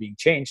document being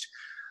changed,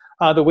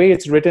 the way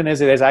it's written is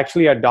there's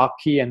actually a doc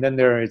key, and then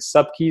there is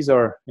subkeys,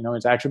 or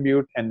its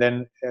attribute, and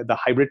then the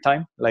hybrid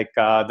time, like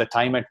the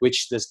time at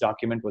which this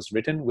document was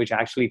written, which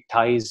actually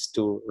ties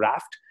to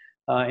Raft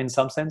in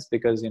some sense,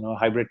 because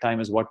hybrid time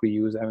is what we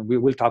use. I mean, we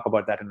will talk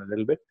about that in a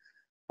little bit.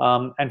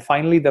 And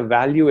finally, the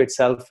value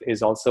itself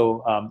is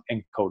also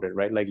encoded,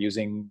 right? Like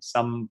using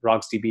some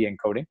RocksDB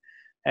encoding.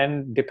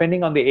 And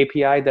depending on the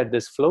API that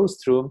this flows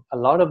through, a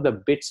lot of the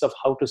bits of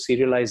how to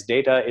serialize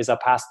data is a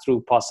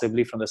pass-through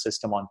possibly from the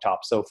system on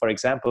top. So for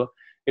example,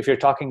 if you're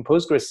talking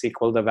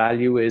PostgreSQL, the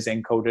value is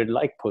encoded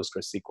like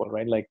PostgreSQL,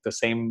 right? Like the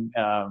same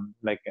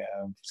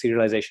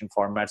serialization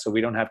format. So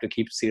we don't have to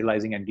keep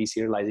serializing and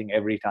deserializing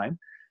every time.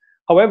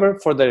 However,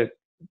 for the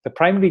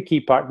primary key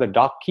part, the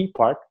doc key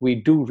part, we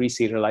do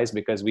reserialize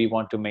because we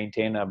want to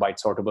maintain a byte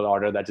sortable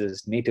order that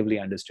is natively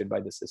understood by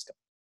the system.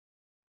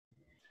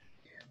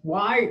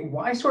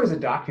 Why sort as a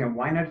document?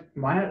 Why not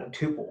a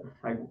tuple?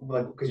 Right?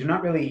 Like, because you're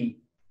not really.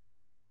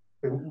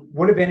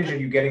 What advantage are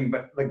you getting?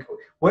 But like,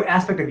 what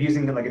aspect of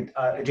using like a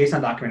JSON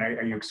document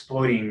are you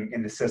exploiting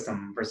in the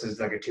system versus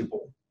like a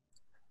tuple?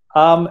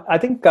 I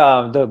think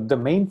the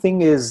main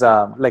thing is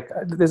like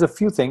there's a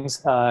few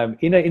things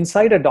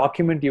inside a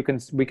document.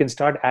 We can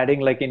start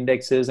adding like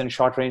indexes and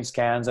short range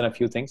scans and a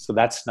few things. So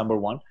that's number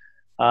one.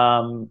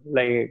 Number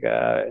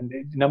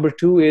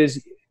two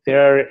is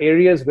there are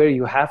areas where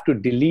you have to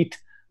delete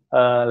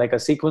like a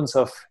sequence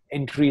of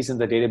entries in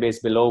the database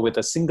below with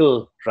a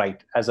single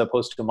write as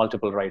opposed to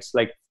multiple writes.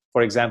 Like,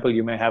 for example,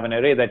 you may have an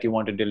array that you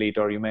want to delete,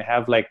 or you may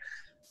have like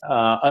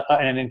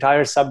an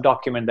entire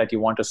subdocument that you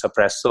want to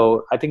suppress.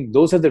 So I think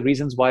those are the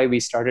reasons why we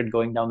started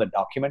going down the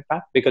document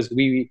path, because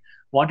we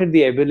wanted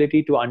the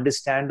ability to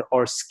understand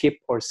or skip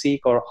or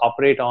seek or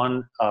operate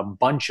on a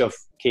bunch of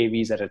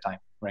KVs at a time,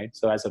 right?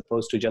 So as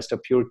opposed to just a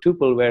pure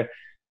tuple where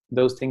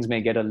those things may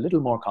get a little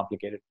more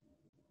complicated.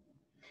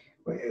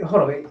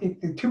 Hold on,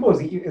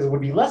 tuple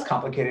would be less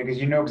complicated because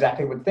you know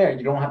exactly what's there.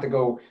 You don't have to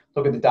go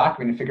look at the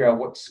document and figure out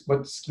what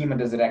schema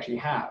does it actually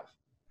have.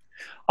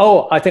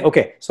 Oh, I think,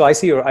 okay. So I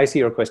see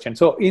your question.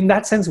 So in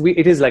that sense,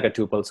 it is like a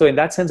tuple. So in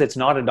that sense, it's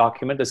not a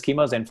document. The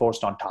schema is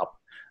enforced on top.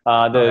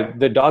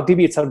 The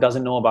docdb itself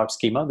doesn't know about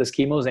schema. The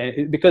schema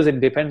is, because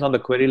it depends on the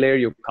query layer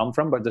you come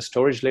from, but the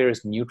storage layer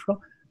is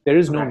neutral. There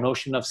is no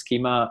notion of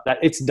schema that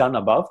it's done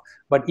above.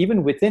 But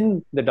even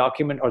within the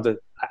document, or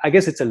I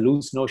guess it's a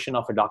loose notion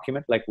of a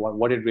document, like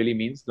what it really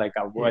means. Like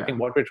I think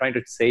what we're trying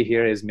to say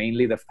here is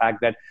mainly the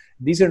fact that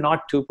these are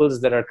not tuples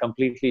that are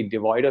completely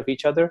devoid of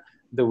each other.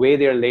 The way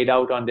they're laid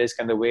out on disk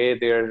and the way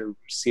they're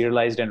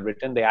serialized and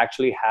written, they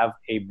actually have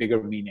a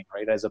bigger meaning,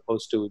 right? As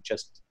opposed to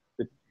just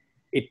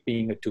it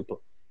being a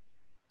tuple.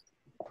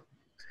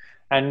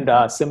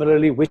 And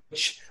similarly,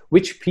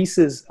 which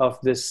pieces of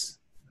this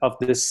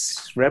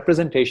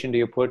representation do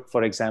you put,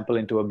 for example,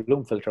 into a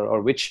Bloom filter,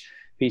 or which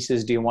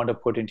pieces do you want to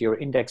put into your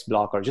index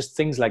block, or just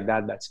things like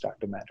that start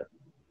to matter?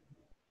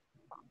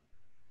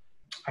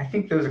 I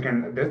think those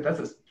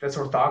that's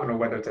orthogonal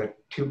whether it's a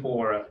tuple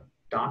or a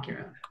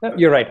document.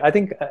 You're right. I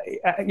think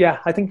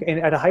I think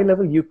at a high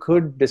level you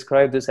could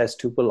describe this as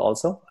tuple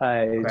also.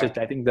 I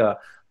think the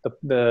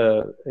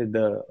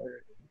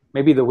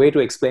maybe the way to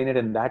explain it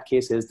in that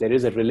case is there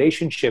is a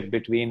relationship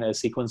between a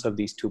sequence of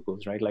these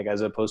tuples, right? Like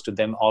as opposed to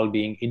them all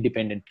being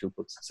independent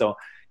tuples. So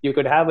you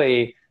could have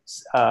a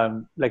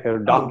like a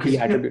doc key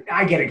attribute.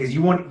 I get it, because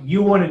you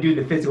want to do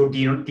the physical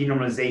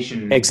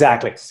denormalization.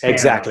 Exactly.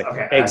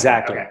 Okay.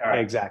 Exactly. Right.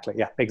 Exactly.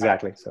 Yeah.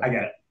 Exactly. So I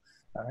get it.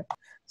 All right.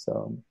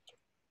 So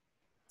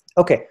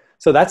okay.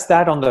 So that's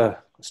that on the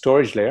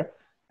storage layer.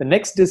 The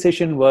next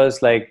decision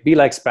was like, be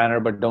like Spanner,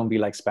 but don't be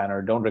like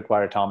Spanner. Don't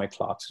require atomic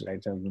clocks,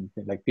 right?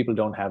 Like people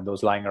don't have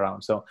those lying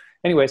around. So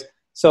anyways,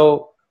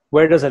 so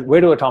where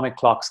do atomic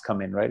clocks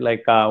come in, right?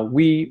 Like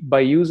by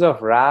use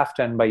of Raft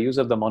and by use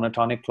of the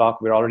monotonic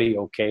clock, we're already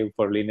okay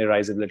for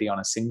linearizability on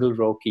a single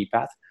row key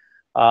path.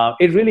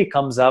 It really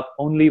comes up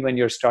only when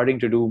you're starting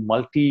to do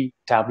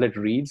multi-tablet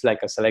reads,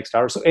 like a select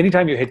star. So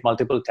anytime you hit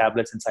multiple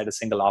tablets inside a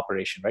single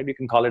operation, right? You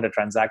can call it a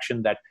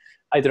transaction that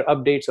either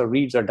updates or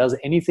reads or does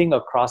anything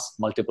across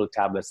multiple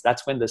tablets.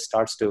 That's when this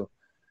starts to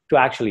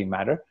actually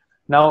matter.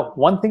 Now,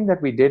 one thing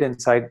that we did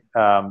inside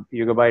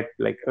Yugabyte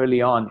like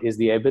early on is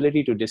the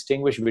ability to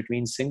distinguish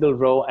between single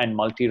row and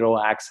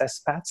multi-row access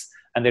paths,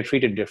 and they're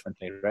treated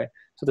differently, right?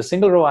 So the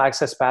single row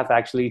access path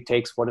actually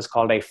takes what is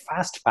called a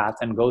fast path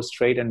and goes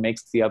straight and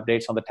makes the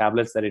updates on the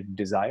tablets that it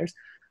desires.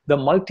 The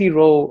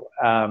multi-row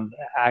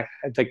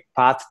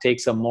path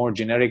takes a more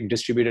generic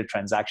distributed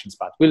transactions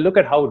path. We'll look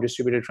at how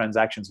distributed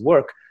transactions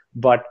work,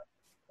 but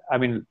I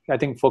mean, I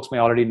think folks may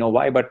already know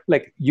why, but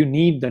like you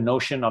need the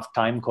notion of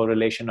time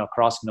correlation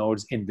across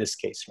nodes in this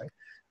case, right?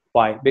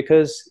 Why?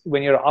 Because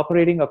when you're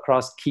operating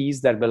across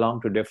keys that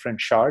belong to different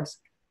shards,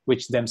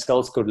 which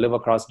themselves could live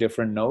across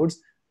different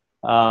nodes,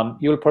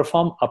 you'll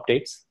perform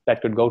updates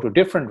that could go to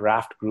different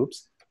raft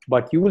groups,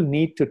 but you will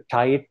need to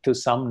tie it to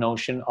some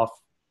notion of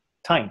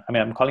time. I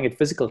mean, I'm calling it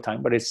physical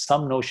time, but it's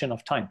some notion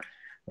of time,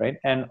 right?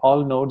 And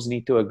all nodes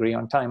need to agree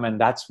on time. And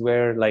that's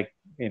where like,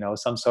 you know,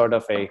 some sort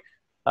of a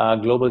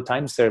global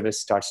time service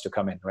starts to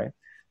come in, right?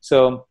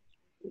 So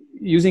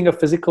using a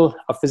physical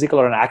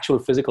or an actual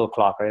physical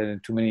clock, right?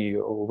 And too many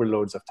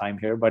overloads of time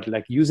here, but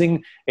like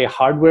using a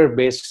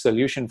hardware-based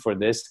solution for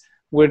this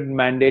would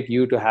mandate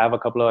you to have a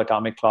couple of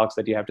atomic clocks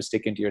that you have to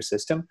stick into your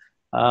system.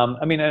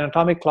 I mean, an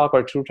atomic clock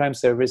or true time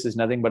service is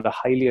nothing but a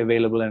highly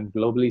available and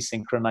globally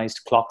synchronized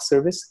clock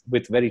service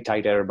with very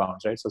tight error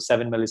bounds, right? So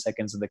 7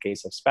 milliseconds in the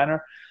case of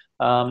Spanner,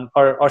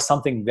 or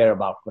something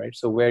thereabout, right?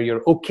 So where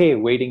you're okay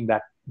waiting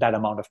that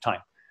amount of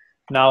time.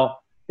 Now,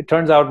 it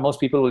turns out most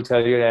people will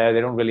tell you they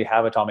don't really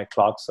have atomic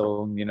clocks.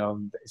 So, you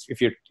know, if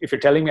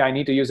you're telling me I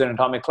need to use an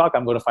atomic clock,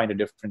 I'm going to find a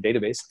different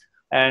database.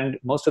 And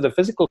most of the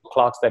physical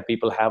clocks that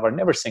people have are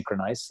never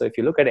synchronized. So if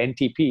you look at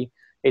NTP,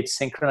 its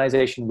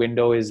synchronization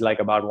window is like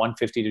about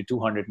 150 to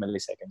 200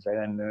 milliseconds, right?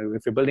 And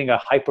if you're building a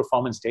high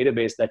performance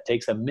database that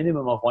takes a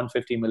minimum of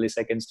 150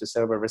 milliseconds to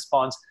serve a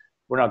response,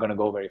 we're not going to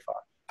go very far.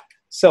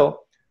 So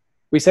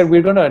we said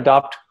we're going to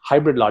adopt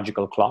hybrid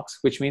logical clocks,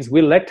 which means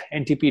we'll let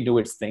NTP do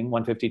its thing,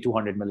 150,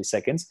 200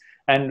 milliseconds,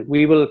 and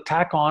we will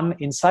tack on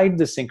inside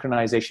the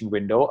synchronization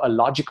window a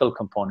logical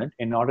component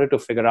in order to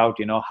figure out,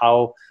 you know,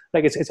 how,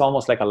 like it's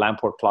almost like a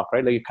Lamport clock,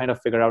 right? Like you kind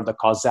of figure out the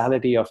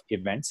causality of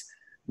events.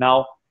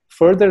 Now,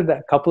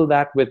 further couple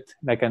that with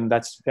like, and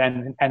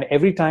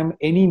every time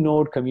any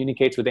node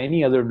communicates with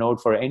any other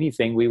node for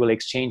anything, we will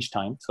exchange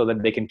time so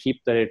that they can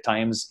keep their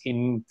times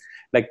in,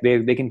 like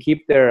they can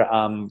keep their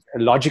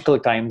logical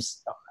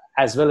times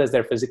as well as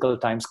their physical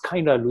times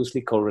kind of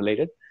loosely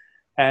correlated.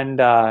 And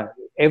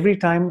every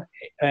time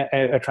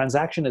a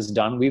transaction is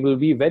done, we will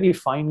be very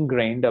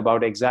fine-grained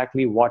about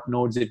exactly what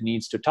nodes it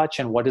needs to touch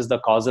and what is the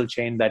causal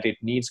chain that it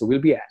needs. So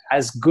we'll be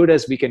as good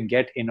as we can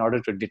get in order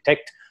to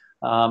detect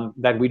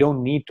that we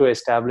don't need to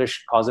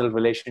establish causal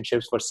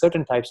relationships for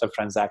certain types of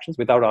transactions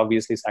without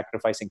obviously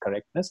sacrificing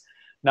correctness.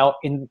 Now,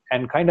 and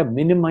kind of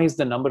minimize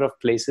the number of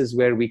places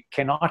where we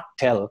cannot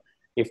tell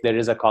if there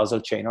is a causal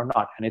chain or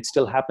not. And it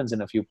still happens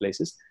in a few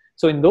places.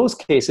 So in those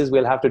cases,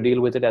 we'll have to deal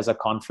with it as a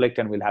conflict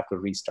and we'll have to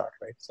restart,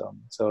 right?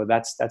 So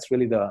that's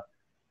really the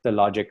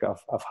logic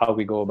of how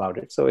we go about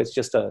it. So it's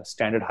just a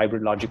standard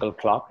hybrid logical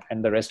clock,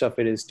 and the rest of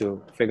it is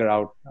to figure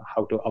out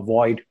how to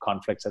avoid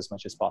conflicts as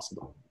much as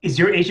possible. Is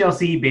your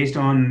HLC based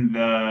on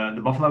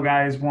the Buffalo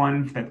Guys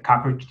one that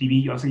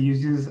CockroachDB also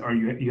uses, or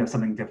you have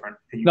something different?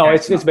 No,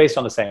 it's based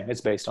on the same.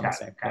 It's based on the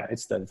same. Yeah,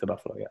 it's the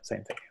Buffalo, yeah,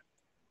 same thing.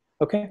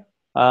 Okay.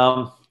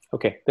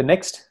 Okay. The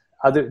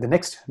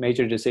next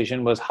major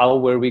decision was how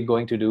were we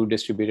going to do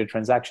distributed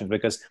transactions?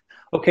 Because,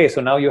 okay,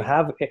 so now you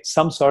have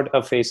some sort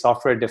of a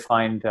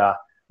software-defined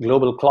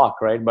global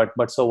clock, right?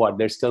 But so what?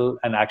 There's still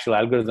an actual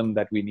algorithm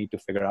that we need to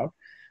figure out.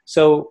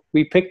 So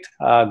we picked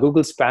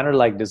Google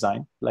Spanner-like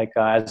design, like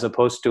as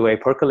opposed to a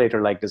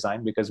percolator-like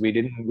design, because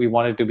we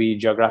wanted to be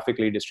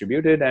geographically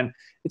distributed, and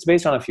it's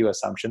based on a few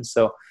assumptions.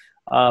 So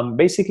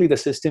basically, the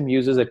system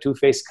uses a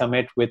two-phase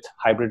commit with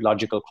hybrid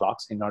logical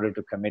clocks in order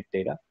to commit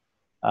data.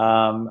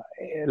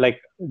 Like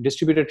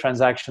distributed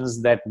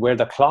transactions that where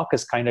the clock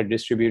is kind of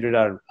distributed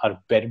are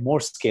more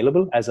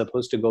scalable as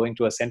opposed to going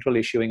to a central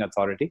issuing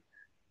authority.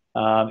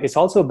 It's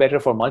also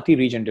better for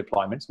multi-region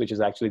deployments, which is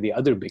actually the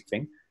other big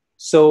thing.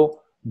 So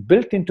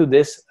built into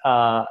this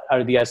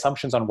are the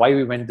assumptions on why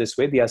we went this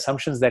way. The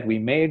assumptions that we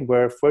made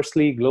were,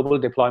 firstly, global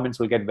deployments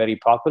will get very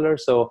popular.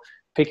 So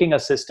picking a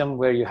system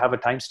where you have a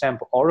timestamp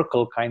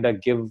oracle kind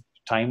of give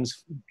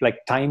times, like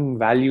time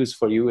values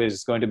for you,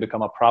 is going to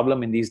become a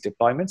problem in these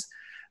deployments.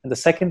 And the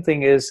second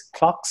thing is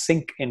clock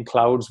sync in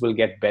clouds will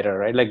get better,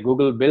 right? Like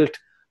Google built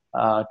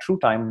true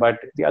time, but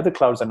the other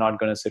clouds are not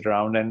going to sit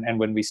around. And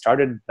when we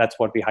started, that's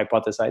what we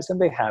hypothesized,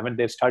 and they haven't.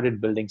 They've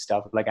started building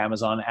stuff like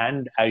Amazon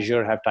and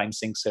Azure have time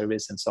sync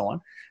service and so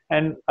on.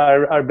 And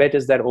our bet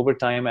is that over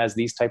time, as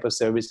these type of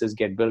services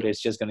get built,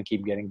 it's just going to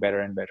keep getting better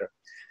and better.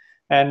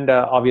 And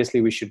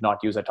obviously, we should not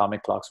use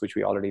atomic clocks, which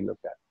we already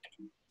looked at.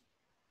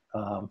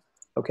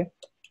 Okay.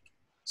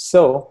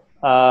 So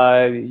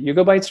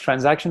Yugabyte's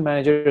transaction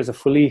manager is a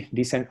fully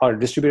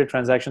distributed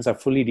transactions are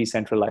fully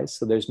decentralized.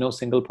 So there's no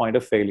single point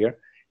of failure.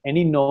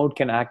 Any node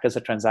can act as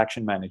a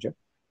transaction manager.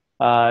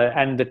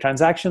 And the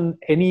transaction,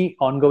 any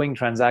ongoing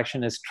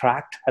transaction is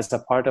tracked as a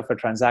part of a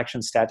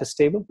transaction status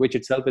table, which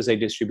itself is a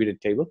distributed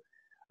table.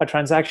 A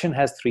transaction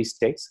has 3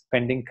 states: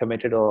 pending,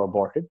 committed, or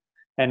aborted.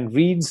 And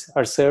reads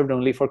are served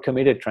only for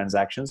committed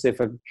transactions. If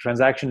a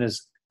transaction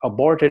is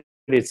aborted,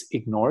 it's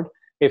ignored.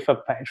 If a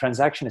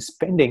transaction is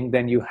pending,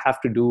 then you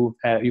have to do,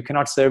 you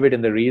cannot serve it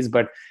in the reads,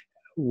 but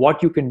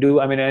what you can do,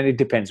 I mean, and it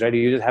depends, right?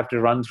 You just have to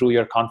run through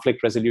your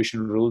conflict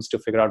resolution rules to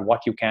figure out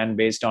what you can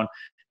based on,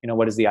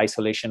 what is the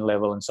isolation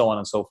level and so on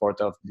and so forth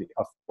of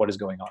what is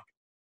going on.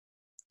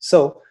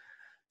 So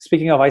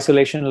speaking of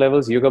isolation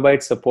levels,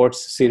 Yugabyte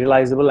supports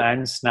serializable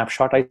and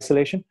snapshot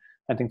isolation.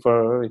 I think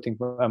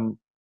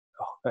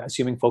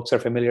assuming folks are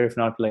familiar, if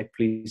not, like,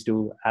 please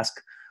do ask.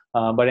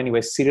 But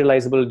anyway,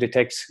 serializable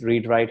detects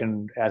read-write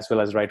and as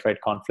well as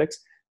write-write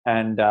conflicts.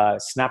 And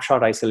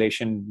snapshot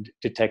isolation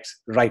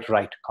detects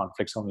write-write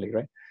conflicts only,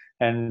 right?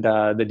 And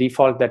the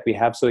default that we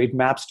have, so it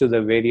maps to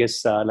the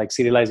various, like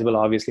serializable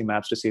obviously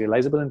maps to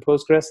serializable in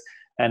Postgres,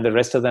 and the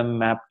rest of them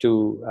map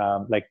to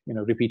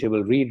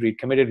repeatable read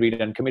committed,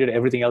 read uncommitted,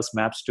 everything else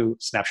maps to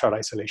snapshot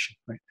isolation,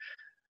 right?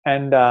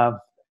 And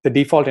the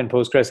default in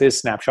Postgres is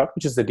snapshot,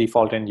 which is the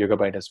default in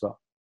Yugabyte as well.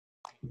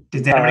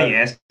 Did anybody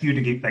ask you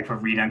to get, like, for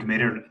read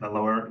uncommitted, the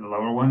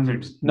lower ones, or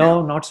just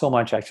no? Not so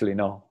much, actually.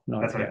 No,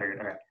 that's what I figured.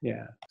 Okay.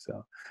 Yeah.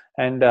 So,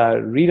 and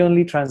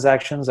read-only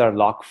transactions are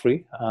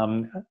lock-free,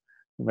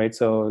 right?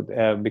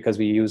 So because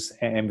we use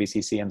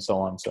MVCC and so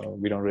on, so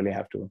we don't really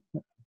have to,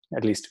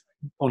 at least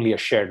only a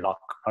shared lock,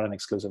 not an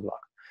exclusive lock.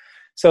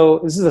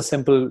 So this is a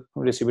simple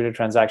distributed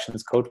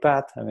transactions code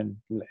path. I mean,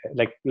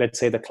 like, let's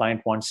say the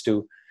client wants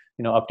to,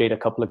 update a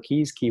couple of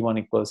keys. K1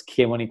 equals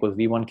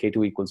V1,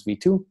 K2 equals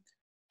V2.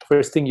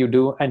 First thing you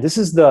do, and this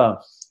is the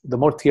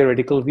more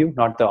theoretical view,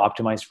 not the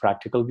optimized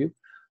practical view.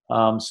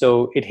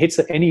 So it hits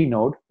any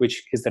node,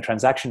 which is the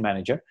transaction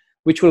manager,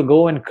 which will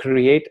go and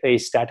create a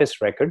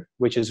status record,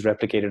 which is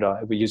replicated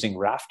using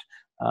Raft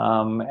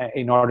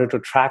in order to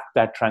track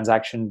that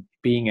transaction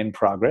being in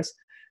progress.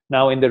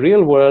 Now, in the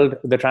real world,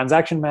 the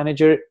transaction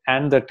manager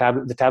and the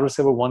tablet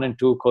server 1 and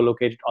 2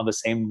 co-located on the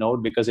same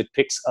node because it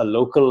picks a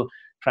local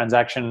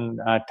transaction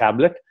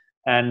tablet.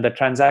 And the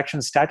transaction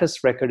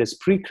status record is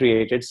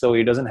pre-created, so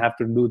it doesn't have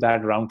to do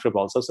that round trip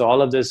also. So all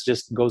of this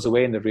just goes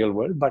away in the real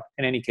world. But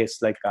in any case,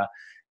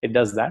 it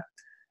does that.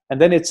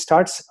 And then it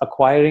starts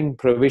acquiring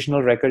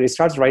provisional records. It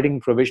starts writing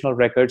provisional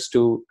records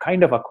to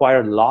kind of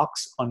acquire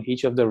locks on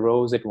each of the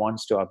rows it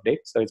wants to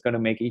update. So it's going to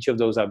make each of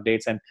those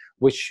updates, and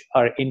which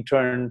are in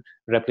turn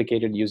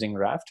replicated using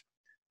Raft.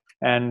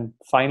 And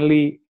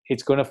finally,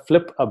 it's going to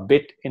flip a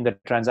bit in the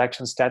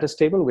transaction status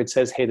table, which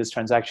says, hey, this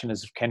transaction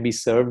can be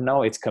served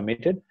now, it's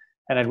committed.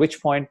 And at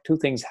which point, 2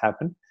 things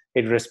happen.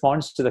 It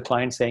responds to the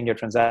client saying your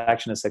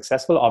transaction is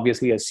successful,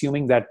 obviously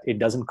assuming that it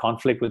doesn't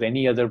conflict with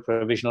any other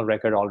provisional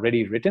record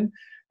already written.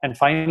 And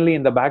finally,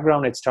 in the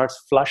background, it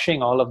starts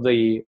flushing all of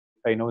the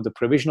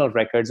provisional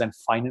records and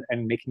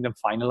making them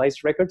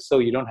finalized records. So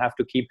you don't have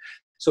to keep.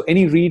 So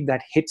any read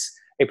that hits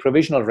a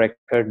provisional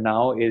record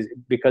now is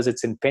because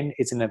it's in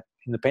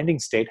the pending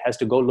state, has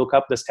to go look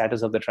up the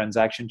status of the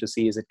transaction to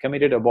see, is it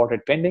committed,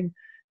 aborted, pending.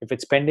 If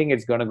it's pending,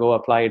 it's going to go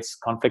apply its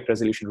conflict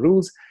resolution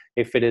rules.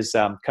 If it is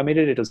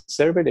committed, it'll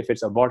serve it. If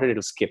it's aborted,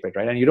 it'll skip it,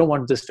 right? And you don't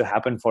want this to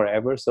happen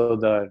forever. So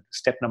the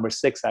step number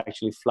 6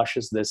 actually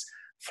flushes this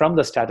from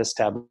the status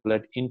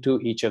tablet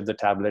into each of the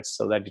tablets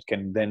so that it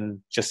can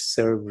then just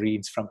serve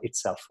reads from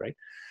itself, right?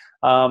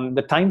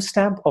 The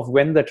timestamp of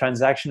when the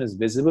transaction is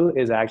visible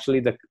is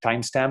actually the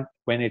timestamp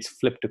when it's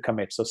flipped to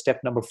commit. So step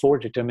number 4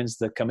 determines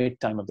the commit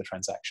time of the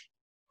transaction.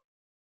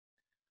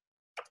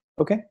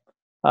 Okay.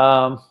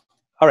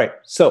 All right,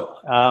 so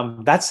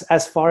that's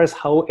as far as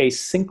how a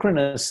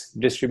synchronous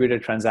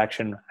distributed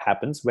transaction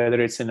happens, whether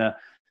it's in a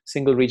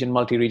single region,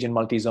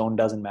 multi-zone,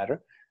 doesn't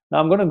matter. Now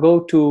I'm going to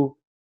go to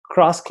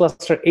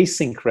cross-cluster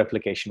async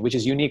replication, which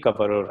is unique of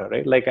Aurora,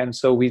 right? And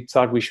so we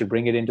thought we should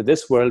bring it into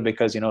this world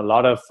because, a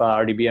lot of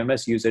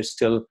RDBMS users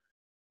still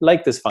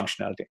like this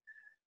functionality.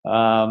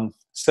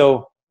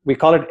 So we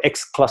call it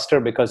X cluster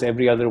because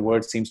every other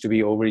word seems to be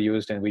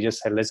overused, and we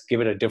just said, let's give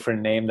it a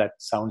different name that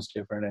sounds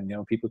different,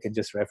 and people can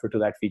just refer to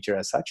that feature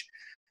as such.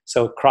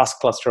 So cross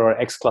cluster or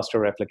X cluster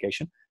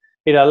replication.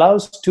 It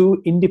allows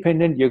 2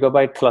 independent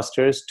Yugabyte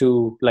clusters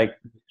to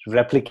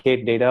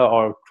replicate data,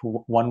 or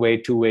one way,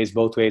 2 ways,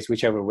 both ways,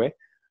 whichever way,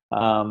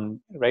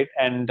 right?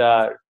 And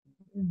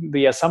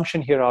the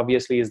assumption here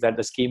obviously is that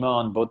the schema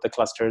on both the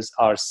clusters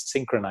are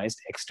synchronized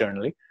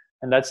externally.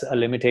 And that's a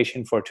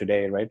limitation for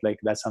today, right?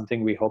 That's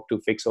something we hope to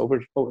fix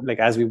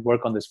as we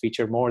work on this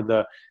feature more.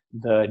 The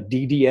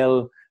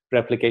DDL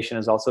replication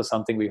is also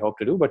something we hope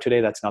to do, but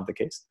today that's not the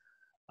case.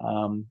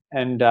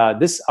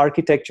 This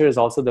architecture is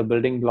also the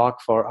building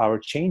block for our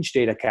change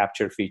data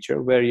capture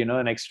feature, where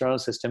an external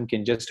system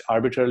can just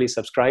arbitrarily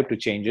subscribe to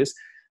changes.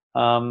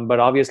 But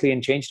obviously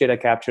in change data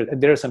capture,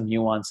 there are some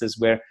nuances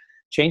where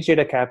change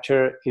data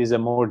capture is a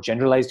more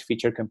generalized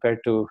feature compared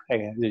to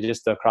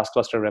just the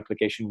cross-cluster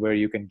replication, where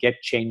you can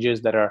get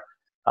changes that are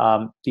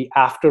the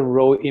after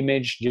row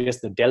image,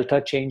 just the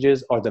delta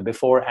changes, or the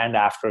before and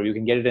after. You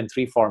can get it in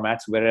 3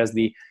 formats, whereas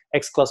the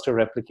X cluster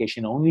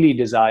replication only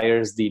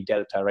desires the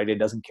delta, right? It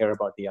doesn't care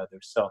about the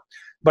others. So,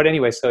 but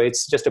anyway, so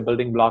it's just a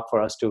building block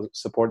for us to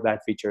support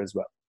that feature as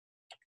well.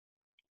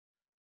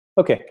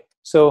 Okay,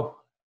 so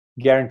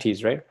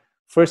guarantees, right?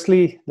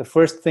 Firstly, the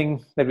first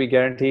thing that we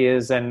guarantee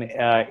is an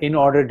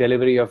in-order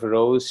delivery of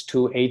rows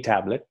to a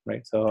tablet,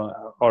 right? So,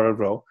 or a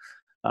row.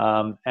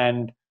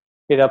 And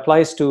it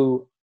applies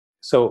to,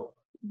 so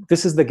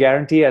this is the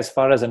guarantee as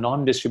far as a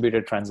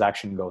non-distributed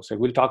transaction goes. So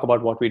we'll talk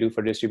about what we do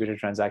for distributed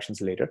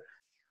transactions later.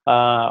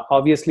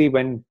 Obviously,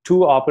 when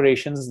 2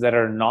 operations that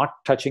are not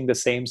touching the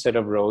same set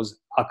of rows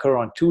occur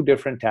on 2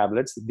 different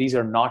tablets, these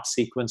are not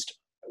sequenced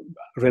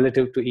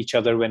relative to each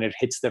other when it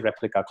hits the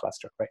replica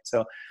cluster, right?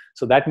 So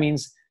that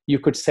means you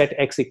could set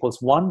X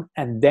equals 1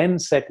 and then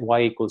set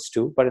Y equals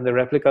 2, but in the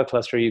replica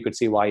cluster, you could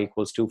see Y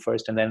equals 2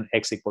 first and then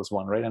X equals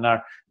 1, right? And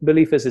our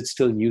belief is it's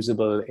still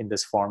usable in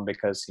this form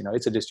because, you know,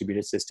 it's a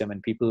distributed system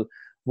and people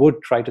would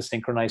try to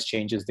synchronize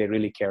changes they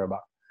really care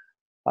about.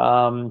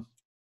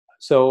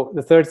 So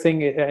the third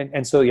thing,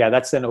 and so yeah,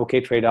 that's an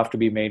okay trade-off to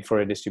be made for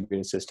a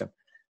distributed system.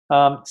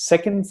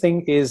 Second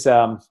thing is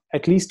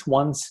at least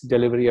once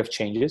delivery of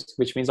changes,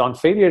 which means on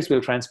failures,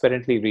 we'll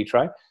transparently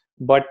retry.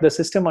 But the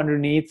system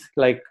underneath,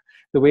 like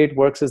the way it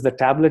works is the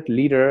tablet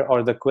leader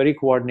or the query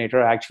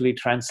coordinator actually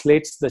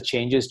translates the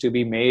changes to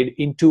be made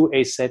into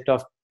a set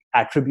of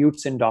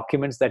attributes in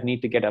documents that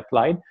need to get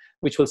applied,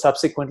 which will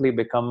subsequently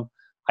become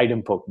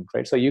idempotent,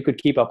 right? So you could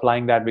keep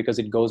applying that because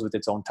it goes with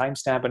its own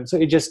timestamp. And so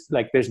it just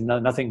like, there's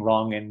nothing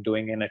wrong in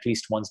doing an at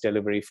least once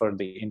delivery for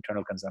the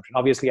internal consumption.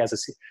 Obviously, as a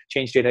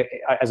change data,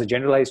 as a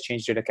generalized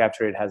change data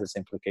capture, it has its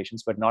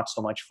implications, but not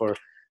so much for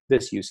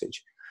this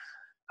usage.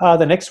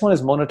 The next one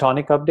is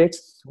monotonic updates,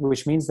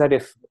 which means that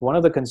if one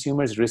of the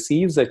consumers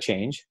receives a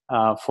change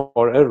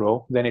for a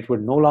row, then it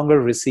would no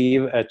longer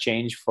receive a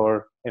change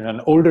for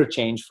an older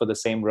change for the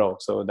same row.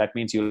 So that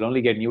means you'll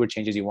only get newer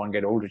changes, you won't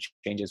get older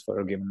changes for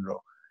a given row.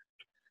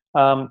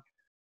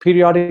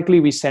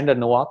 Periodically, we send a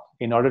no-op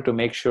in order to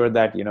make sure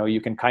that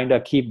you can kind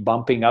of keep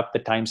bumping up the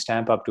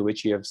timestamp up to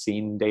which you have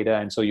seen data,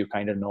 and so you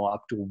kind of know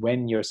up to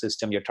when your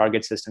system, your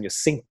target system, your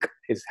sync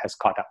has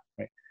caught up,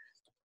 right?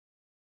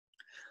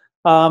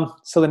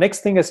 So the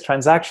next thing is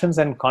transactions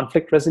and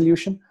conflict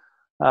resolution.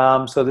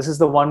 So this is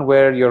the one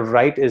where your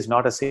write is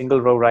not a single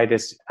row write,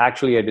 it's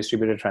actually a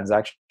distributed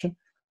transaction.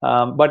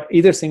 But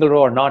either single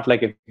row or not,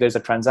 like if there's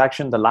a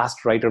transaction, the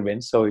last writer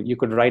wins. So you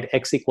could write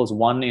X equals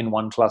 1 in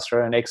one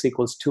cluster and X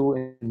equals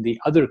 2 in the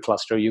other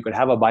cluster. You could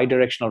have a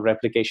bidirectional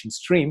replication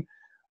stream,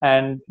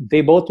 and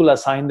they both will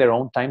assign their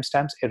own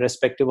timestamps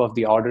irrespective of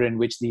the order in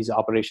which these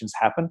operations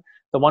happen.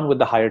 The one with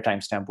the higher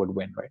timestamp would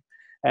win, right?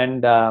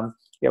 And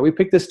yeah, we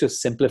picked this to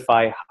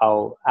simplify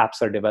how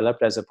apps are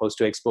developed as opposed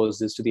to expose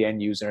this to the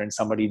end user and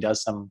somebody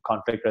does some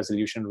conflict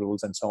resolution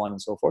rules and so on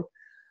and so forth.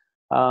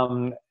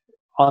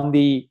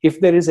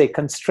 If there is a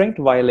constraint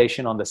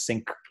violation on the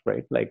sync,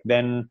 right, like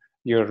then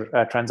your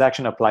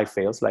transaction apply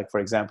fails. Like for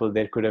example,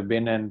 there could have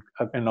been an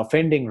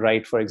offending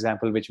write, for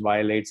example, which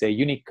violates a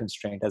unique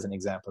constraint as an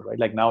example, right?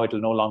 Like now it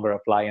will no longer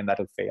apply and that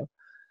will fail.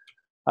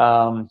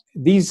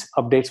 These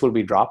updates will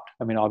be dropped.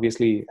 I mean,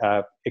 obviously,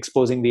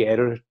 exposing the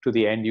error to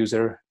the end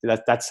user,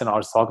 that's an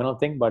orthogonal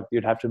thing, but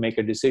you'd have to make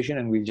a decision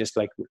and we just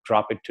like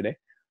drop it today.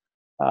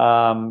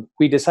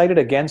 We decided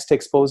against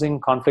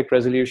exposing conflict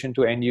resolution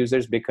to end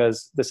users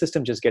because the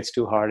system just gets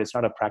too hard. It's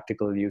not a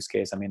practical use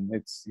case. I mean,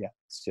 it's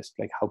just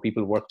like how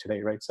people work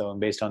today, right? So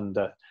based on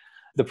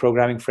the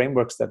programming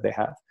frameworks that they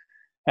have.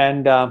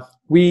 And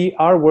we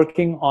are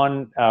working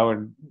on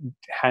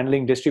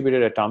handling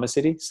distributed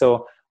atomicity.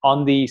 So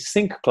on the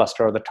sync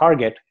cluster or the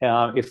target,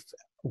 if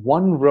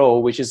one row,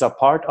 which is a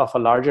part of a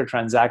larger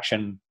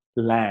transaction,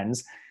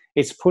 lands,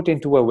 it's put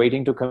into a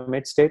waiting to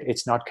commit state.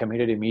 It's not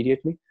committed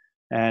immediately.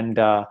 And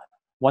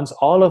once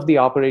all of the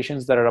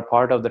operations that are a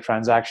part of the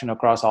transaction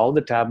across all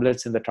the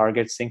tablets in the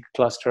target sync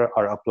cluster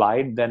are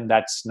applied, then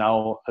that's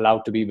now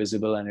allowed to be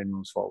visible and it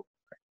moves forward.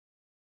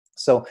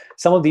 So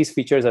some of these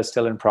features are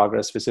still in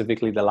progress,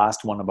 specifically the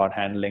last one about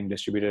handling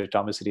distributed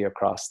atomicity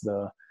across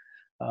the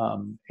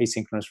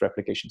asynchronous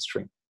replication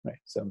stream, right?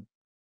 So,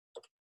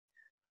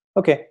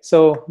 okay,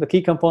 so the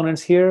key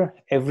components here,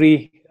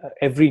 every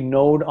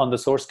node on the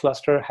source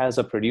cluster has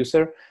a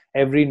producer.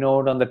 Every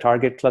node on the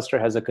target cluster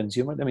has a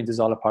consumer. I mean, this is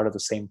all a part of the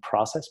same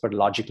process, but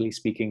logically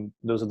speaking,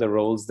 those are the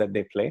roles that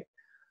they play.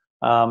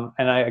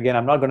 And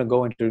I'm not going to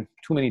go into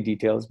too many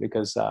details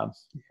because I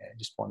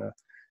just want to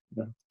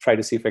try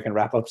to see if I can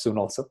wrap up soon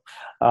also.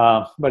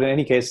 But in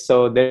any case,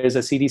 so there's a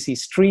CDC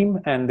stream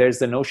and there's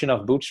the notion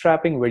of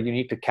bootstrapping where you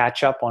need to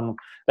catch up on,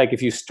 like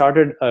if you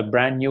started a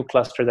brand new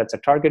cluster that's a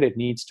target, it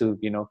needs to,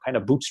 kind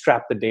of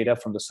bootstrap the data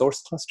from the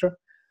source cluster.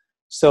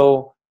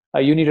 So a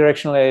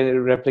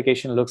unidirectional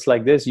replication looks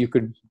like this. You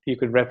could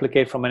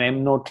replicate from an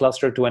M node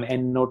cluster to an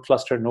N node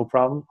cluster, no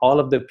problem. All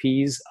of the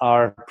P's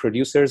are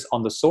producers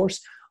on the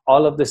source.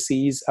 All of the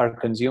C's are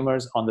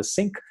consumers on the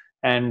sync.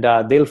 and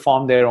they'll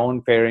form their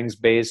own pairings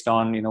based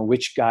on, you know,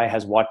 which guy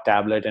has what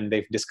tablet, and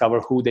they discover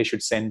who they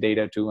should send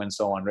data to and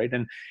so on, right?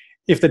 And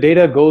if the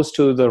data goes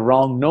to the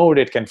wrong node,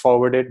 it can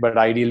forward it, but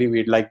ideally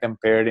we'd like them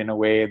paired in a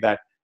way that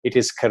it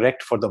is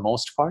correct for the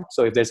most part.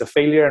 So if there's a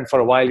failure and for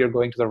a while you're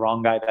going to the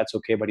wrong guy, that's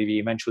okay, but we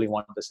eventually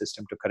want the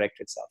system to correct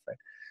itself, right?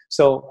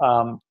 So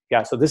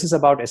yeah, so this is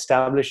about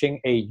establishing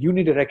a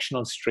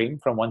unidirectional stream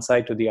from one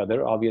side to the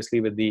other,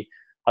 obviously with the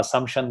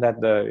assumption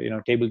that the, you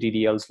know, table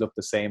TDLs look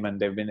the same and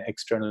they've been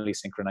externally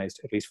synchronized,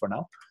 at least for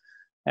now.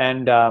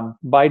 And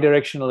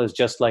bidirectional is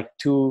just like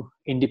two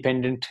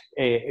independent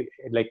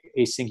like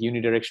async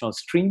unidirectional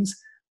streams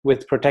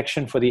with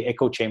protection for the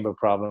echo chamber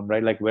problem,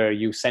 right? Like where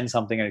you send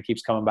something and it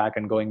keeps coming back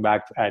and going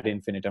back ad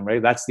infinitum,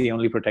 right? That's the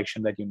only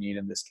protection that you need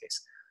in this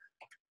case.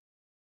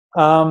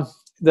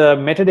 The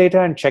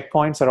metadata and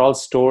checkpoints are all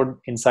stored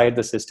inside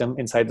the system,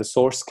 inside the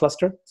source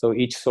cluster. So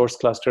each source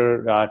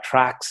cluster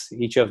tracks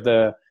each of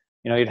the,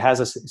 you know, it has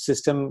a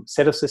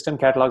set of system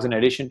catalogs in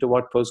addition to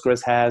what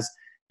Postgres has.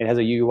 It has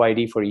a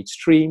UUID for each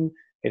stream.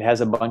 It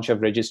has a bunch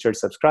of registered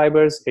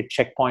subscribers. It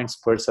checkpoints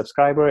per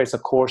subscriber. It's a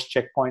coarse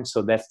checkpoint,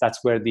 so that's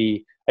where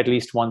the at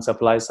least one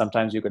applies.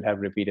 Sometimes you could have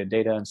repeated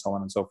data and so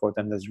on and so forth.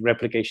 And this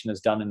replication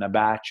is done in a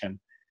batch, and,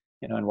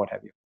 you know, and what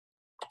have you.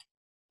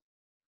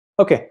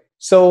 Okay,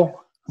 so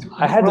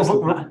I had this.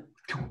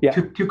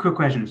 Two quick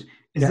questions.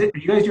 Are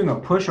you guys doing a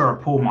push or a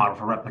pull model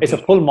for replication? It's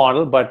a pull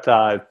model, but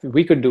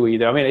we could do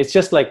either. I mean, it's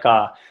just like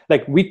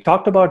we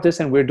talked about this,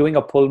 and we're doing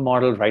a pull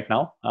model right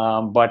now.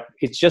 But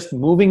it's just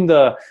moving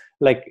the,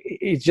 like,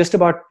 it's just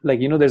about,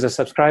 like, you know, there's a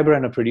subscriber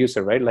and a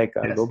producer, right? Like,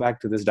 yes. Go back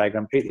to this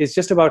diagram. It's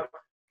just about,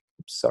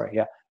 sorry,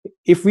 yeah.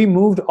 If we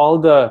moved all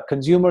the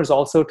consumers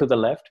also to the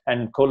left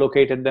and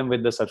co-located them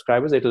with the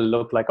subscribers, it'll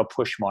look like a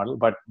push model,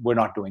 but we're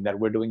not doing that.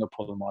 We're doing a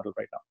pull model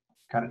right now.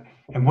 Got it.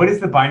 And what is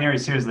the binary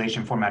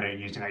serialization format are you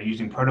using? Are you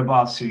using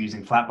protobufs? Are you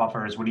using flat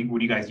buffers? What do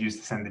you guys use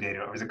to send the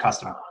data, or is it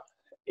custom?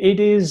 It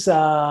is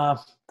the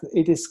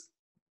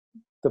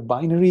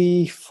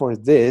binary for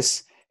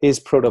this is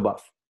protobuf.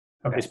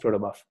 Okay. It's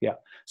protobuf, yeah.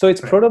 So it's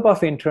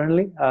protobuf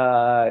internally.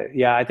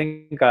 Yeah, I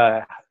think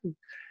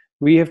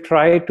we have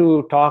tried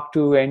to talk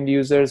to end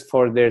users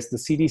for there's the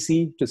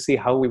CDC to see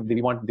how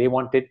they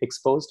want it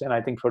exposed, and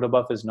I think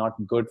protobuf is not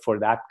good for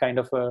that kind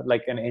of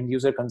like an end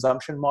user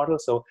consumption model.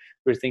 So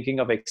we're thinking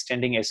of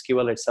extending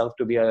SQL itself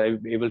to be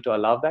able to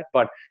allow that.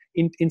 But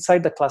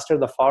inside the cluster,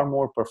 the far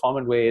more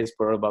performant way is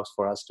protobufs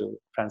for us to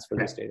transfer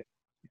this data.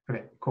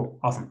 Okay, cool,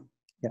 awesome.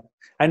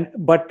 Yeah,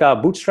 but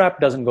Bootstrap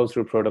doesn't go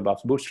through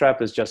protobufs.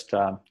 Bootstrap is just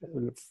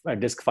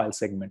disk file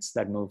segments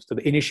that moves to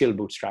the initial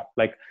Bootstrap.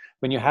 Like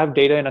when you have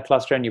data in a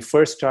cluster and you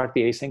first start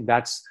the async,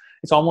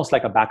 it's almost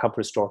like a backup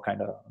restore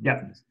kind of.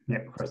 Yeah,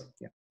 of course.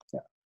 Yeah.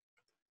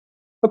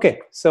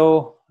 Okay,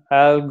 so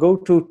I'll go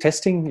to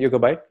testing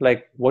Yugabyte.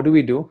 Like, what do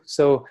we do?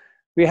 So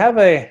we have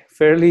a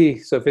fairly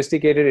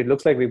sophisticated, it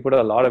looks like we put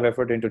a lot of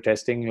effort into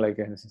testing. Like,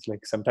 and it's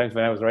like sometimes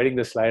when I was writing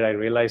this slide, I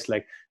realized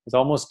like it's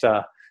almost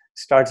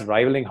starts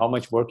rivaling how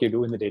much work you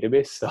do in the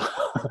database.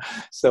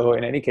 So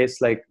in any case,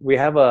 like we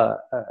have a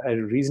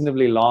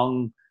reasonably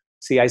long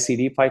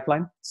CI/CD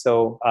pipeline.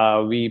 So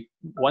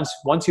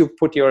once you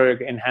put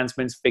your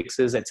enhancements,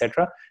 fixes,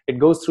 etc., it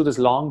goes through this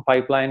long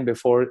pipeline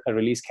before a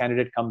release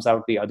candidate comes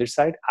out the other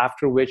side.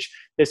 After which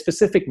there's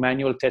specific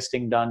manual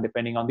testing done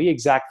depending on the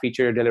exact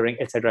feature you're delivering,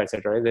 etc.,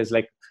 etc.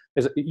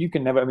 You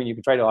can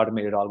try to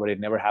automate it all, but it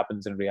never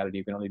happens in reality.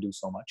 You can only do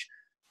so much.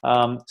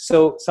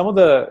 So some of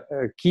the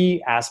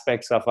key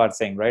aspects of our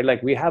thing, right?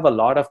 Like we have a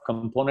lot of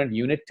component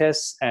unit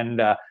tests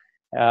and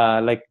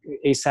like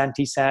ASAN,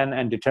 TSAN,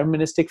 and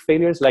deterministic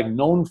failures, like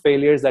known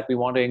failures that we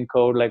want to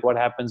encode, like what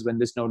happens when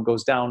this node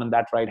goes down and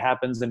that write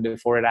happens, and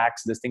before it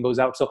acts, this thing goes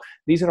out. So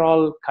these are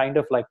all kind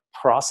of like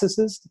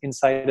processes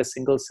inside a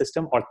single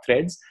system or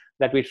threads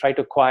that we try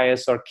to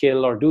quiesce or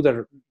kill or do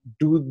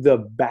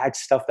the bad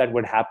stuff that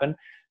would happen,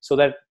 so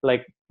that,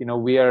 like, you know,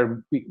 we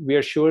are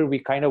sure we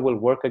kind of will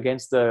work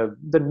against the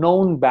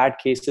known bad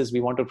cases we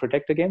want to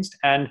protect against.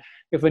 And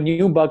if a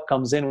new bug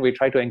comes in, we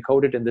try to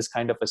encode it in this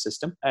kind of a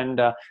system.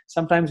 And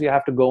sometimes you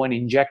have to go and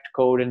inject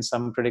code in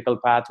some critical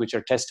path, which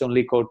are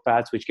test-only code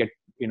paths, which get,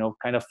 you know,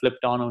 kind of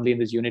flipped on only in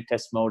this unit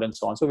test mode and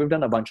so on. So we've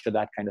done a bunch of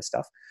that kind of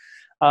stuff.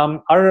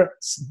 The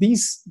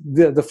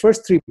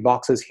first three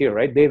boxes here,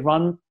 right? They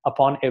run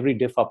upon every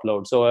diff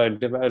upload. So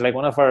like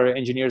one of our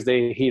engineers,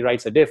 he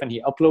writes a diff and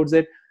he uploads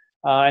it.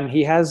 And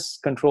he has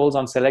controls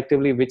on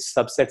selectively which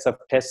subsets of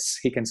tests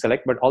he can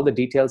select, but all the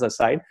details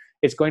aside,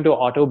 it's going to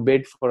auto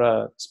bid for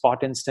a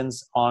spot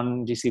instance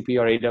on GCP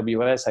or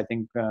AWS. I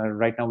think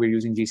right now we're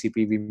using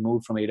GCP. We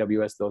moved from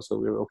AWS though, so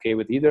we're okay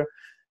with either.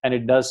 And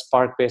it does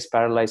Spark-based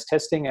parallelized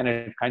testing, and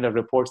it kind of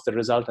reports the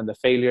result and the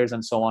failures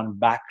and so on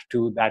back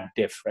to that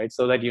diff, right?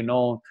 So that you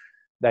know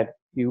that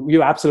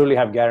you absolutely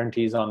have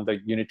guarantees on the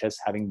unit tests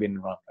having been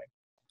run,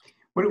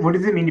 right? What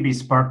does it mean to be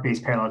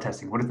Spark-based parallel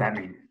testing? What does that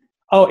mean?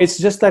 Oh, it's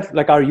just that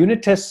like our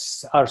unit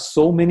tests are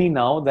so many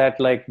now that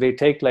like they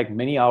take like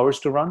many hours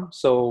to run.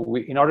 So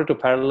in order to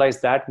parallelize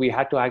that, we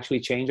had to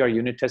actually change our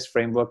unit test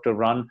framework to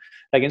run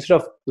like instead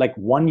of like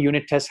one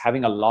unit test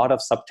having a lot of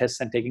subtests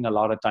and taking a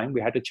lot of time,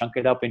 we had to chunk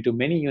it up into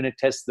many unit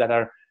tests that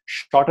are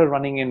shorter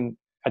running in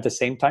at the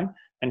same time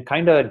and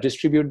kind of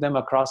distribute them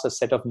across a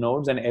set of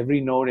nodes. And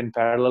every node in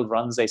parallel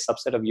runs a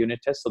subset of unit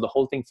tests. So the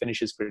whole thing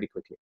finishes pretty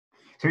quickly.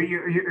 So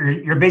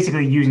you're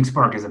basically using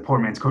Spark as a poor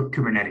man's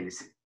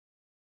Kubernetes.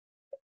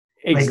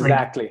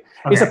 Exactly.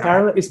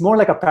 Okay. It's more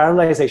like a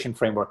parallelization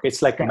framework.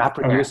 It's like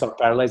MapReduce or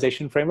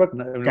parallelization framework.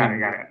 Got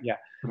it. Yeah.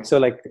 Okay. So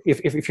like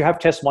if you have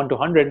tests 1 to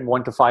 100,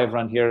 1 to 5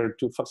 run here,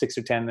 6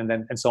 to 10,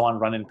 and so on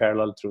run in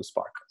parallel through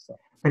Spark. So.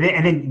 But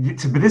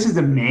this is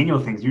the manual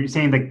things. You're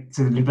saying like,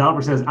 so the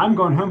developer says, I'm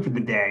going home for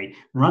the day,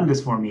 run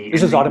this for me.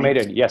 This is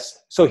automated,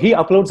 yes. So he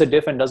uploads a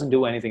diff and doesn't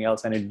do anything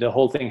else. And the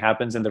whole thing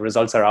happens and the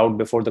results are out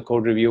before the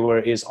code reviewer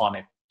is on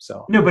it.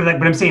 So no, but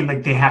I'm saying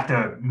like they have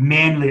to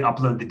manually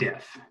upload the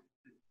diff.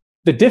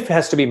 The diff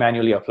has to be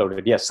manually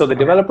uploaded, yes. So the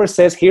developer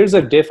says, here's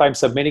a diff, I'm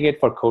submitting it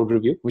for code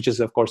review, which is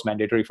of course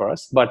mandatory for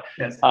us. But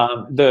yes.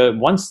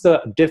 Once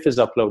the diff is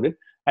uploaded,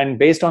 and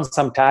based on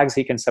some tags,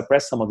 he can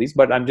suppress some of these,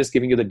 but I'm just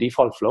giving you the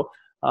default flow.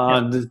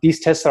 These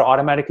tests are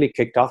automatically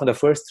kicked off and the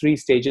first 3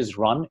 stages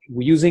run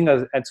using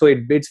and so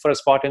it bids for a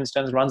spot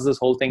instance, runs this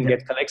whole thing,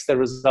 collects the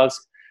results,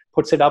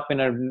 puts it up in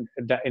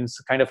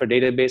kind of a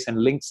database and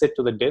links it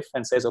to the diff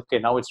and says, okay,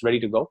 now it's ready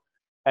to go.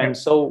 And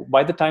so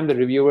by the time the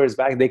reviewer is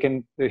back,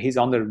 he's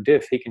on the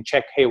diff, he can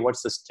check, hey,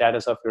 what's the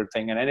status of your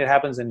thing? And it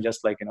happens in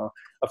just like,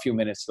 a few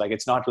minutes. Like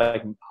it's not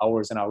like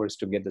hours and hours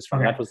to get this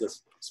run. That was the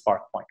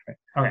Spark point, right?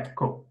 Okay,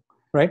 cool.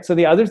 Right. So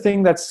the other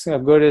thing that's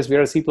good is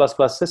we're a C++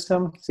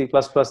 system. C++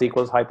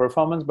 equals high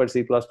performance, but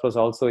C++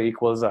 also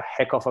equals a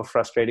heck of a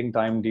frustrating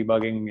time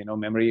debugging,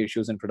 memory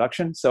issues in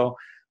production. So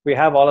we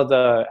have all of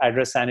the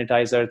address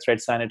sanitizer, thread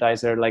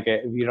sanitizer,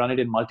 we run it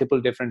in multiple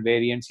different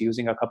variants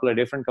using a couple of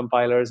different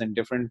compilers and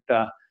different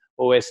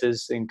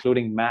OSs,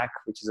 including Mac,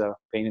 which is a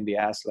pain in the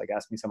ass. Like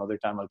ask me some other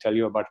time, I'll tell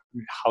you about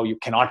how you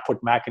cannot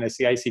put Mac in a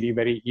CI/CD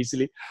very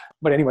easily.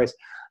 But anyways,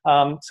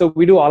 so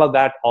we do all of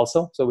that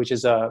also. So which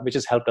has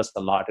helped us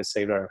a lot. It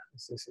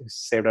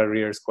saved our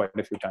rears quite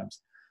a few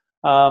times.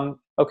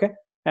 Okay.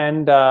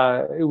 And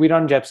we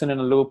run Jepsen in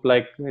a loop,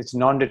 like it's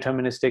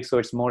non-deterministic, so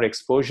it's more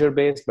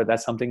exposure-based, but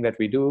that's something that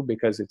we do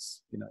because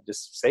it's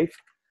just safe.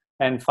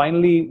 And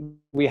finally,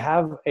 we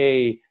have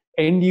a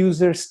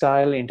end-user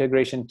style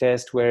integration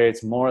test where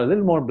it's a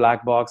little more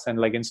black box and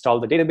like install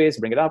the database,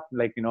 bring it up,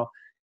 like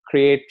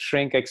create,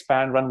 shrink,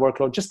 expand, run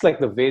workload, just like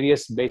the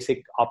various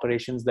basic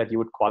operations that you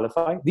would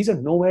qualify. These are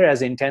nowhere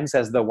as intense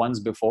as the ones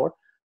before.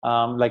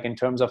 Like in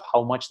terms of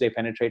how much they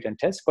penetrate and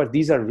test, but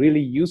these are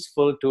really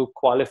useful to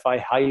qualify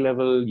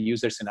high-level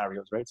user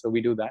scenarios, right? So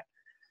we do that.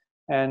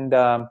 And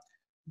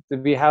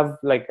we have,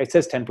 like it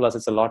says 10 plus,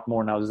 it's a lot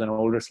more now, this is an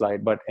older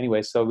slide, but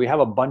anyway, so we have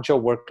a bunch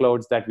of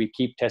workloads that we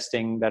keep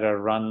testing that are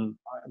run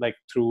like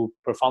through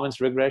performance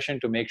regression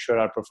to make sure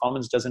our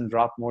performance doesn't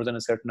drop more than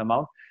a certain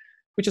amount,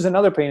 which is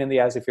another pain in the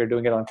ass if you're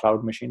doing it on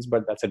cloud machines,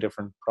 but that's a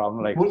different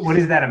problem. Like what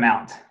is that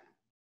amount?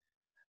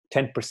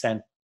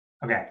 10%.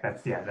 Okay,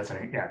 that's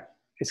right, yeah.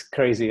 It's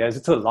crazy.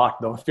 It's a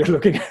lot, though, if you're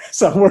looking at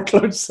some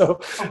workloads. So,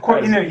 of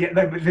course,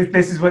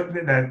 this is what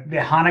the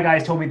HANA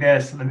guys told me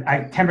this.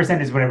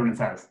 10% is what everyone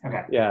says.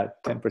 Okay. Yeah,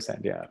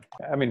 10%. Yeah.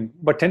 I mean,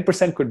 but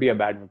 10% could be a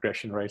bad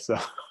regression, right? So,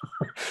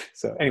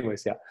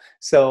 anyways, yeah.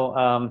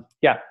 So,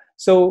 yeah.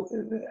 So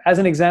as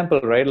an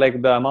example, right,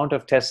 like the amount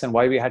of tests and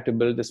why we had to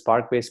build the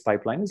Spark-based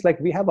pipeline is like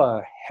we have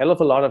a hell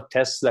of a lot of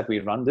tests that we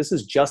run. This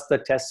is just the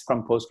tests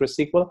from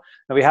PostgreSQL.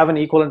 Now we have an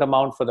equivalent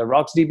amount for the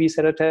RocksDB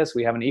set of tests.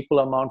 We have an equal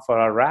amount for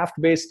our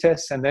Raft-based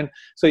tests. And then,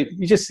 so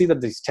you just see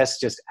that these tests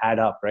just add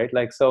up, right?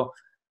 Like, so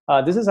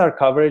this is our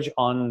coverage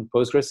on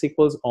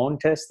PostgreSQL's own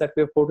tests that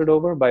we've ported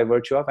over by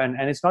virtue of, and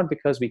it's not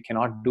because we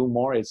cannot do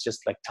more, it's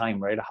just like time,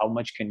 right? How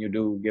much can you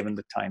do given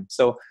the time?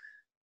 So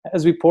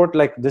as we port,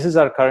 like this is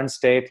our current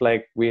state,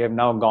 like we have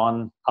now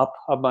gone up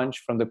a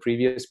bunch from the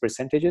previous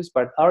percentages,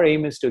 but our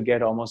aim is to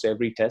get almost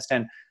every test.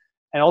 And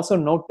also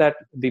note that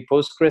the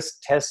Postgres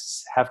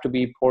tests have to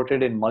be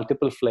ported in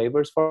multiple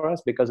flavors for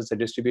us because it's a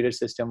distributed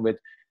system with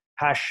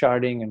hash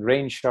sharding and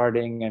range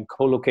sharding and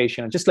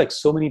co-location, and just like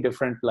so many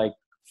different like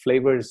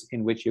flavors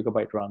in which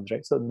Yugabyte runs,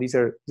 right? So these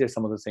are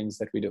some of the things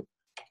that we do.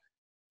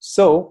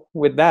 So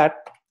with that,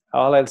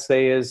 all I'll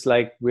say is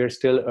like we're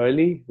still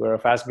early. We're a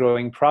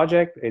fast-growing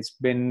project. It's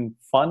been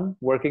fun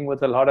working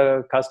with a lot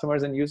of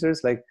customers and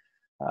users. Like,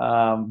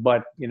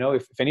 but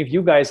if any of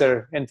you guys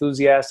are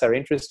enthusiasts, are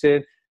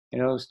interested,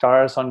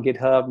 star us on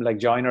GitHub, like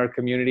join our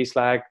community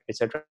Slack,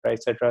 etc.,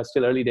 etc.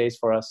 Still early days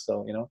for us.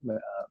 So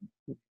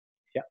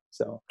yeah.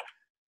 So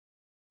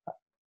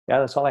yeah,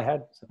 that's all I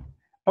had. So.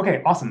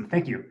 Okay, awesome.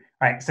 Thank you.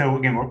 All right. So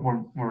again,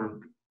 we're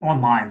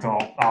online, so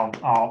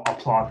I'll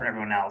applaud for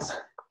everyone else.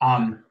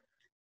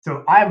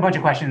 So I have a bunch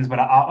of questions, but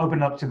I'll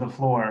open it up to the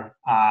floor.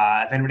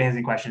 If anybody has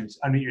any questions,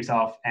 unmute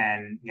yourself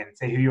and again,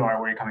 say who you are,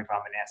 where you're coming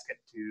from, and ask it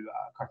to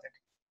Karthik.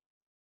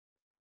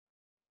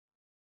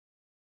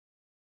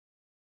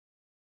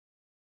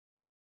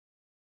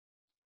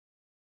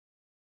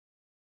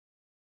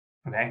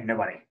 Okay,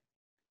 nobody.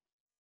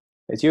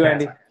 It's you,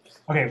 Andy.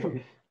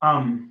 Okay.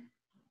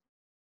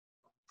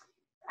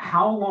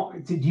 How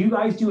long do you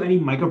guys do any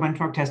micro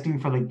benchmark testing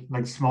for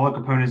like smaller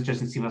components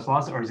just in C++,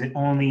 or is it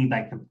only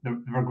like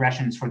the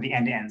regressions for the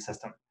end-to-end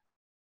system?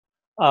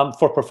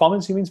 For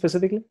performance, you mean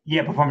specifically?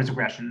 Yeah, performance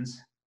regressions.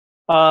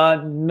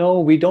 No,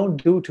 we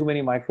don't do too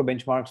many micro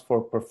benchmarks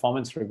for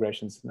performance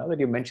regressions. Now that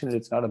you mentioned it,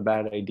 it's not a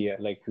bad idea.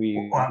 Like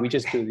we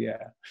just do,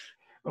 yeah.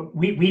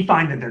 We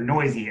find that they're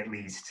noisy at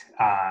least,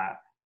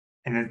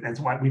 and that's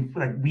why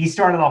we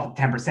started off with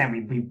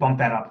 10%. We bumped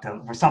that up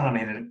to, for some of them, we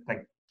had to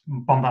like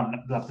bump up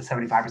to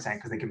 75%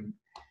 because they can,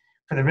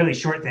 for the really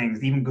short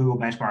things, even Google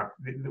benchmark,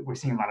 we're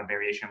seeing a lot of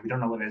variation. We don't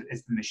know whether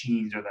it's the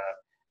machines or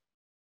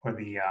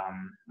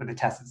the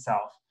test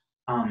itself.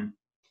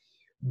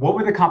 What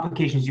were the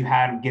complications you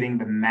had with getting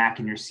the Mac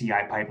in your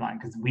CI pipeline?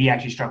 Because we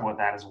actually struggle with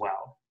that as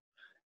well.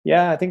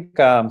 Yeah, I think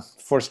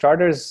for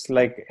starters,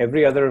 like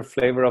every other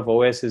flavor of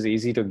OS is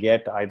easy to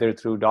get either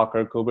through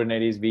Docker,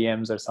 Kubernetes,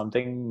 VMs or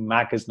something.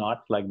 Mac is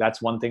not. Like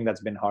that's one thing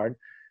that's been hard.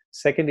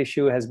 Second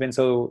issue has been,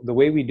 so the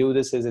way we do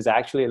this is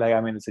actually like,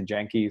 I mean, it's a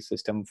janky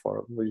system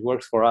which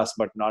works for us,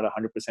 but not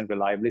 100%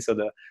 reliably. So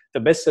the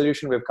best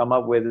solution we've come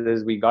up with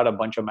is we got a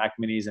bunch of Mac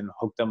minis and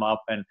hooked them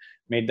up and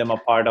made them a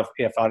part of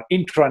our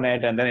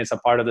intranet, and then it's a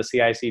part of the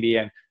CI/CD,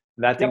 and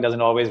that thing doesn't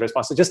always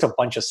respond. So just a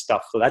bunch of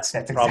stuff. So that's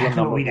problem exactly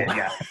number what we one. did,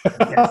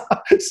 yeah.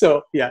 Yes.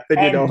 So yeah,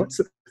 then you know.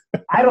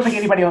 I don't think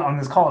anybody on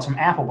this call is from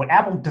Apple, but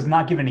Apple does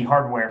not give any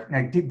hardware.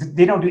 Like,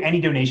 they don't do any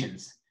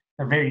donations.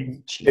 They're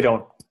very cheap. They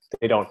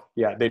don't.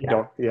 Yeah, they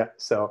don't. Yeah.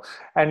 So,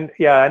 and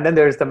then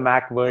there's the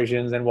Mac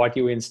versions and what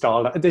you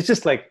install. It's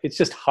just like, it's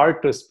just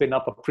hard to spin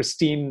up a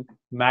pristine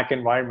Mac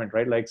environment,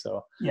 right? Like,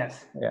 so.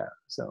 Yes. Yeah.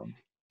 So.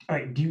 All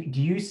right. Do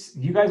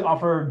you guys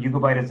offer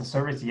Yugabyte as a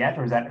service yet,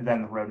 or is that the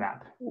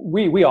roadmap?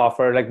 We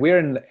offer, like, we're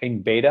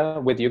in beta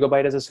with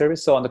Yugabyte as a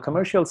service. So on the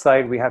commercial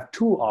side, we have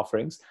two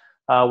offerings.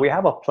 We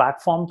have a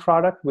platform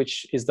product,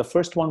 which is the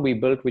first one we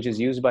built, which is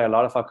used by a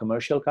lot of our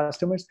commercial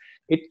customers.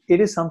 It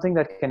is something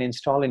that can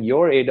install in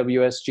your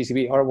AWS,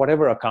 GCP, or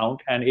whatever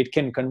account, and it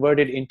can convert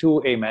it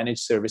into a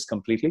managed service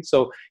completely.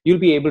 So you'll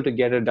be able to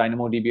get a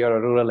DynamoDB or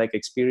Aurora-like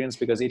experience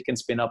because it can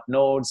spin up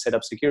nodes, set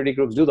up security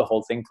groups, do the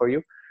whole thing for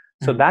you.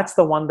 So that's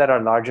the one that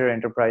our larger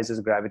enterprises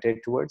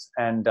gravitate towards.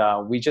 And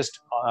we just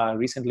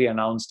recently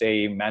announced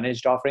a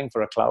managed offering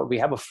for a cloud. We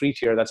have a free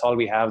tier. That's all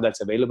we have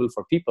that's available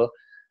for people.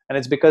 And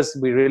it's because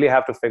we really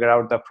have to figure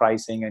out the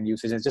pricing and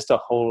usage. It's just a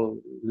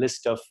whole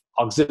list of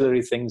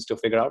auxiliary things to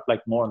figure out, like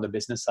more on the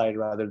business side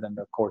rather than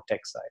the core tech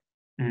side.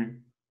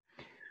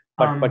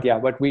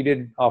 But we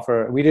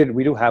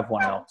do have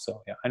one now.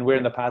 So yeah, and we're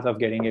in the path of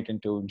getting it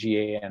into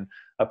GA and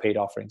a paid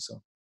offering.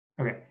 So.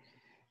 Okay.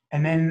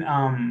 And then,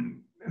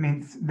 I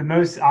mean, the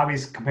most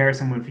obvious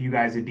comparison for you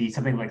guys would be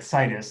something like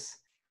Citus.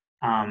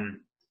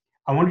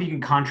 I wonder if you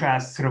can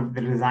contrast sort of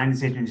the design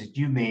decisions that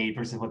you made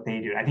versus what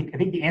they do. I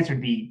think the answer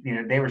would be,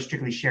 they were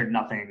strictly shared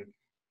nothing,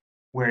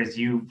 whereas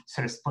you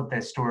sort of split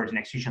the storage and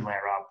execution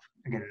layer up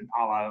again,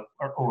 a la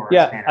or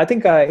yeah. I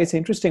think it's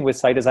interesting with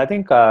Citus. I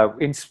think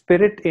in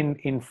spirit,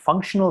 in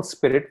functional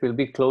spirit, we'll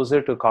be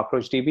closer to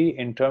CockroachDB.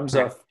 In terms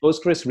of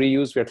Postgres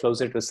reuse, we're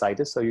closer to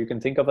Citus. So you can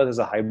think of us as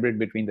a hybrid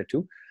between the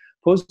two.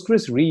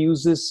 Postgres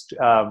reuses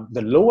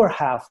the lower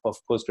half of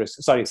Postgres.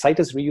 Sorry,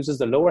 Citus reuses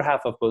the lower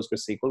half of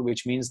PostgreSQL,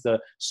 which means the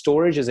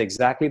storage is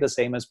exactly the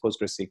same as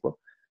PostgreSQL.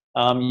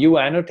 You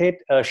annotate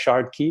a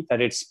shard key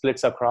that it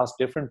splits across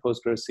different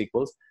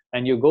PostgreSQLs,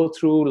 and you go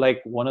through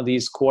like one of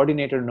these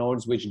coordinator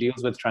nodes which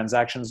deals with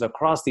transactions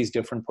across these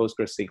different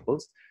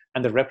PostgreSQLs,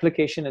 and the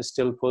replication is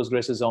still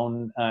Postgres'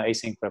 own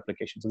async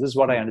replication. So this is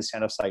what I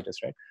understand of Citus,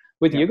 right?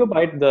 With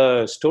Yugabyte,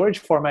 the storage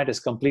format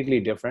is completely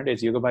different.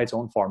 It's Yugabyte's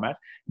own format.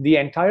 The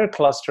entire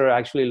cluster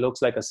actually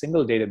looks like a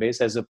single database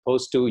as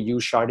opposed to you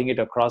sharding it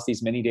across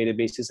these many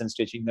databases and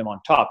stitching them on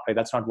top, right?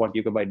 That's not what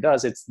Yugabyte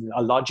does. It's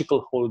a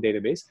logical whole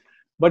database.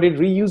 But it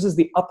reuses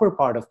the upper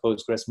part of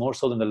Postgres more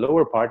so than the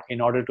lower part in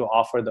order to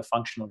offer the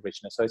functional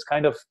richness. So it's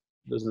kind of,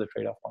 those are the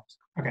trade-off points.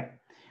 Okay.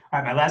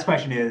 All right. My last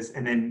question is,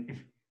 and then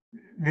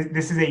if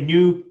this is a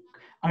new,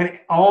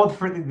 all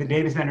for the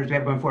database vendors we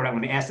have going forward, I'm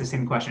going to ask the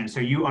same question. So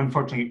you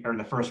unfortunately are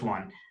the first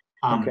one.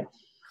 Okay.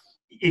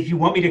 If you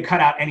want me to cut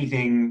out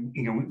anything,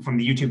 from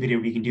the YouTube video,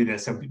 we can do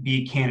this. So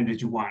be candid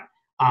as you want.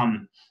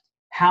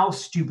 How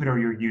stupid are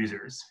your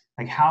users?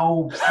 Like,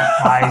 how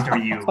surprised are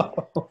you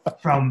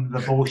from the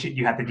bullshit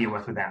you have to deal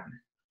with them?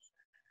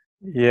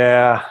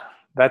 Yeah,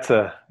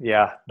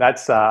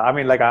 I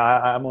mean, like,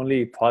 I'm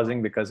only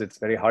pausing because it's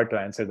very hard to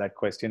answer that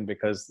question,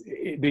 because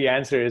the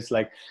answer is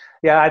like,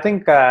 I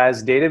think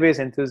as database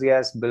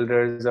enthusiasts,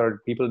 builders,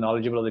 or people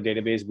knowledgeable of the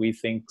database, we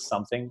think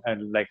something,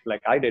 and like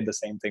I did the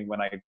same thing when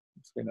I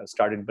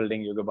started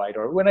building Yugabyte,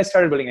 or when I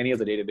started building any of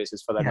the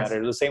databases for that matter.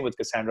 It was the same with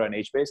Cassandra and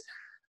HBase.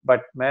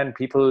 But man,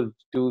 people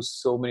do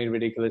so many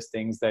ridiculous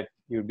things that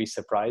you'd be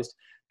surprised.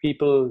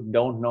 people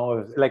don't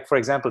know, like, for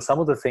example, some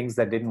of the things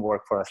that didn't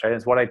work for us, right?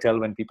 It's what I tell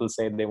when people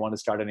say they want to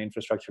start an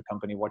infrastructure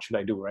company, what should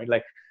I do, right?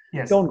 Like,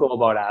 yes. Don't go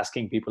about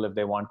asking people if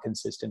they want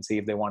consistency,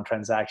 if they want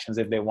transactions,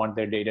 if they want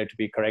their data to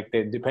be correct.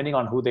 Depending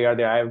on who they are,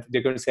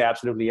 they're going to say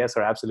absolutely yes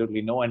or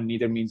absolutely no, and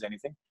neither means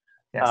anything.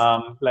 Yes.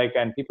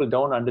 And people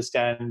don't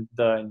understand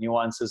the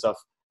nuances of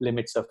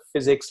limits of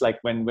physics. Like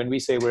when we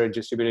say we're a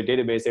distributed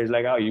database, there's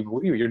like, oh,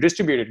 you're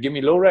distributed. Give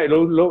me low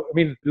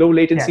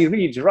latency yes.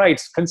 reads,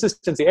 writes,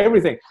 consistency,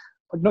 everything.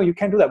 But no, you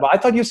can't do that. But I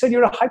thought you said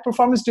you're a high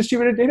performance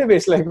distributed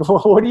database. Like,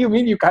 what do you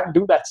mean you can't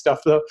do that stuff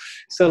though?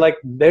 So like,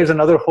 there's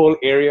another whole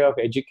area of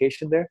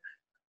education there.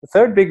 The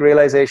third big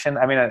realization,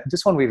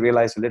 this one we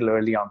realized a little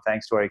early on,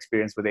 thanks to our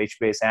experience with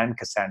HBase and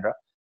Cassandra,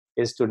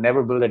 is to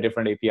never build a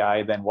different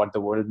API than what the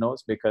world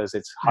knows, because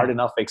it's hard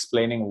enough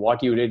explaining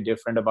what you did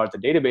different about the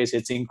database.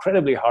 It's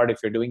incredibly hard if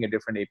you're doing a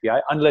different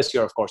API, unless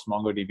you're, of course,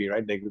 MongoDB,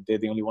 right? They're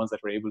the only ones that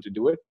were able to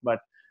do it. But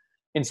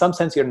in some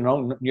sense, you're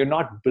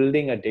not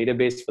building a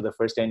database for the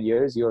first 10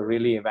 years. You're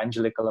really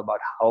evangelical about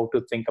how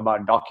to think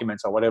about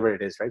documents or whatever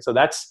it is, right? So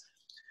that's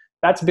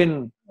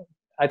been,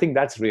 I think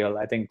that's real.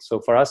 I think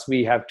so for us,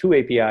 we have two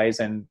APIs,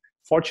 and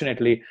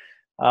fortunately,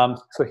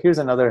 so here's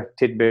another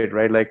tidbit,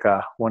 right? Like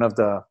one of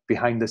the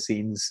behind the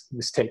scenes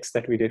mistakes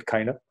that we did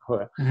kind of,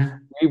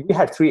 we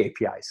had three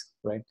APIs,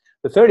 right?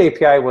 The third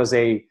API was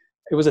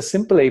a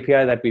simple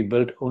API that we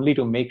built only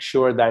to make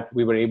sure that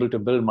we were able to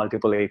build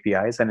multiple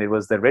APIs. And it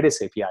was the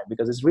Redis API,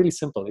 because it's really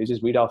simple. You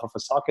just read off of a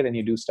socket and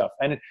you do stuff.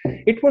 And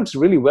it works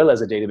really well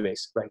as a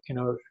database, right?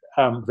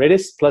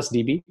 Redis plus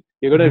DB,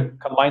 you're going to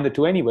combine the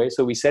two anyway.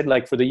 So we said,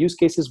 like, for the use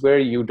cases where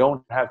you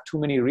don't have too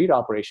many read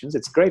operations,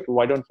 it's great.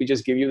 Why don't we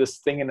just give you this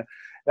thing? And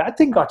that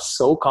thing got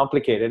so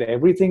complicated.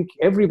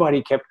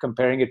 Everybody kept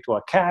comparing it to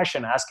a cache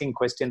and asking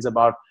questions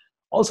about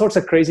all sorts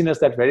of craziness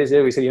that Redis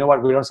did. We said, you know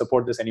what, we don't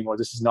support this anymore.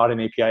 This is not an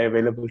API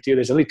available to you.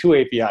 There's only two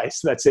APIs.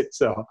 That's it.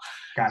 So,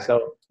 got it.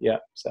 So yeah.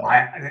 So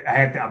I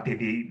have to update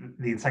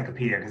the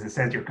encyclopedia, because it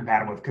says you're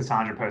compatible with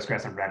Cassandra,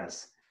 Postgres, and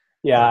Redis.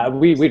 Yeah,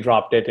 we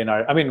dropped it in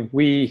our.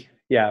 We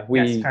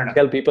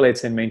tell people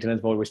it's in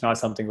maintenance mode, which is not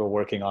something we're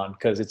working on,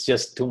 because it's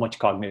just too much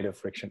cognitive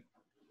friction.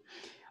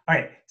 All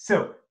right.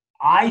 So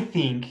I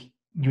think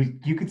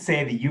you could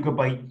say the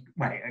Yugabyte,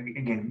 right,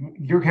 again,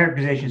 your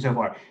characterization so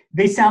far,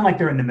 they sound like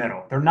they're in the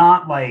middle. They're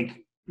not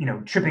like,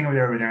 tripping over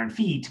their own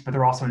feet, but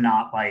they're also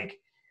not like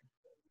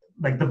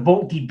the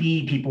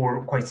VoltDB people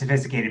were quite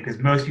sophisticated, because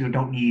most people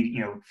don't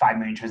need, 5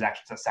 million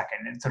transactions a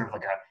second. It's sort of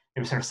like it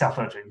was sort of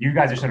self-filtering. You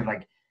guys are sort of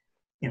like,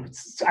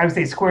 I would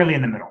say squarely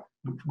in the middle,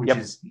 which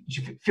is,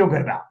 you should feel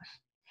good about.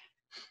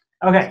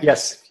 Okay.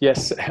 Yes.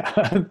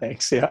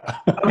 Thanks. Yeah.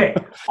 Okay.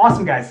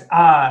 Awesome, guys.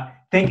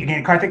 Thank you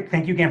again, Karthik.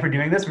 Thank you again for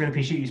doing this. Really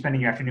appreciate you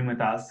spending your afternoon with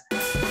us.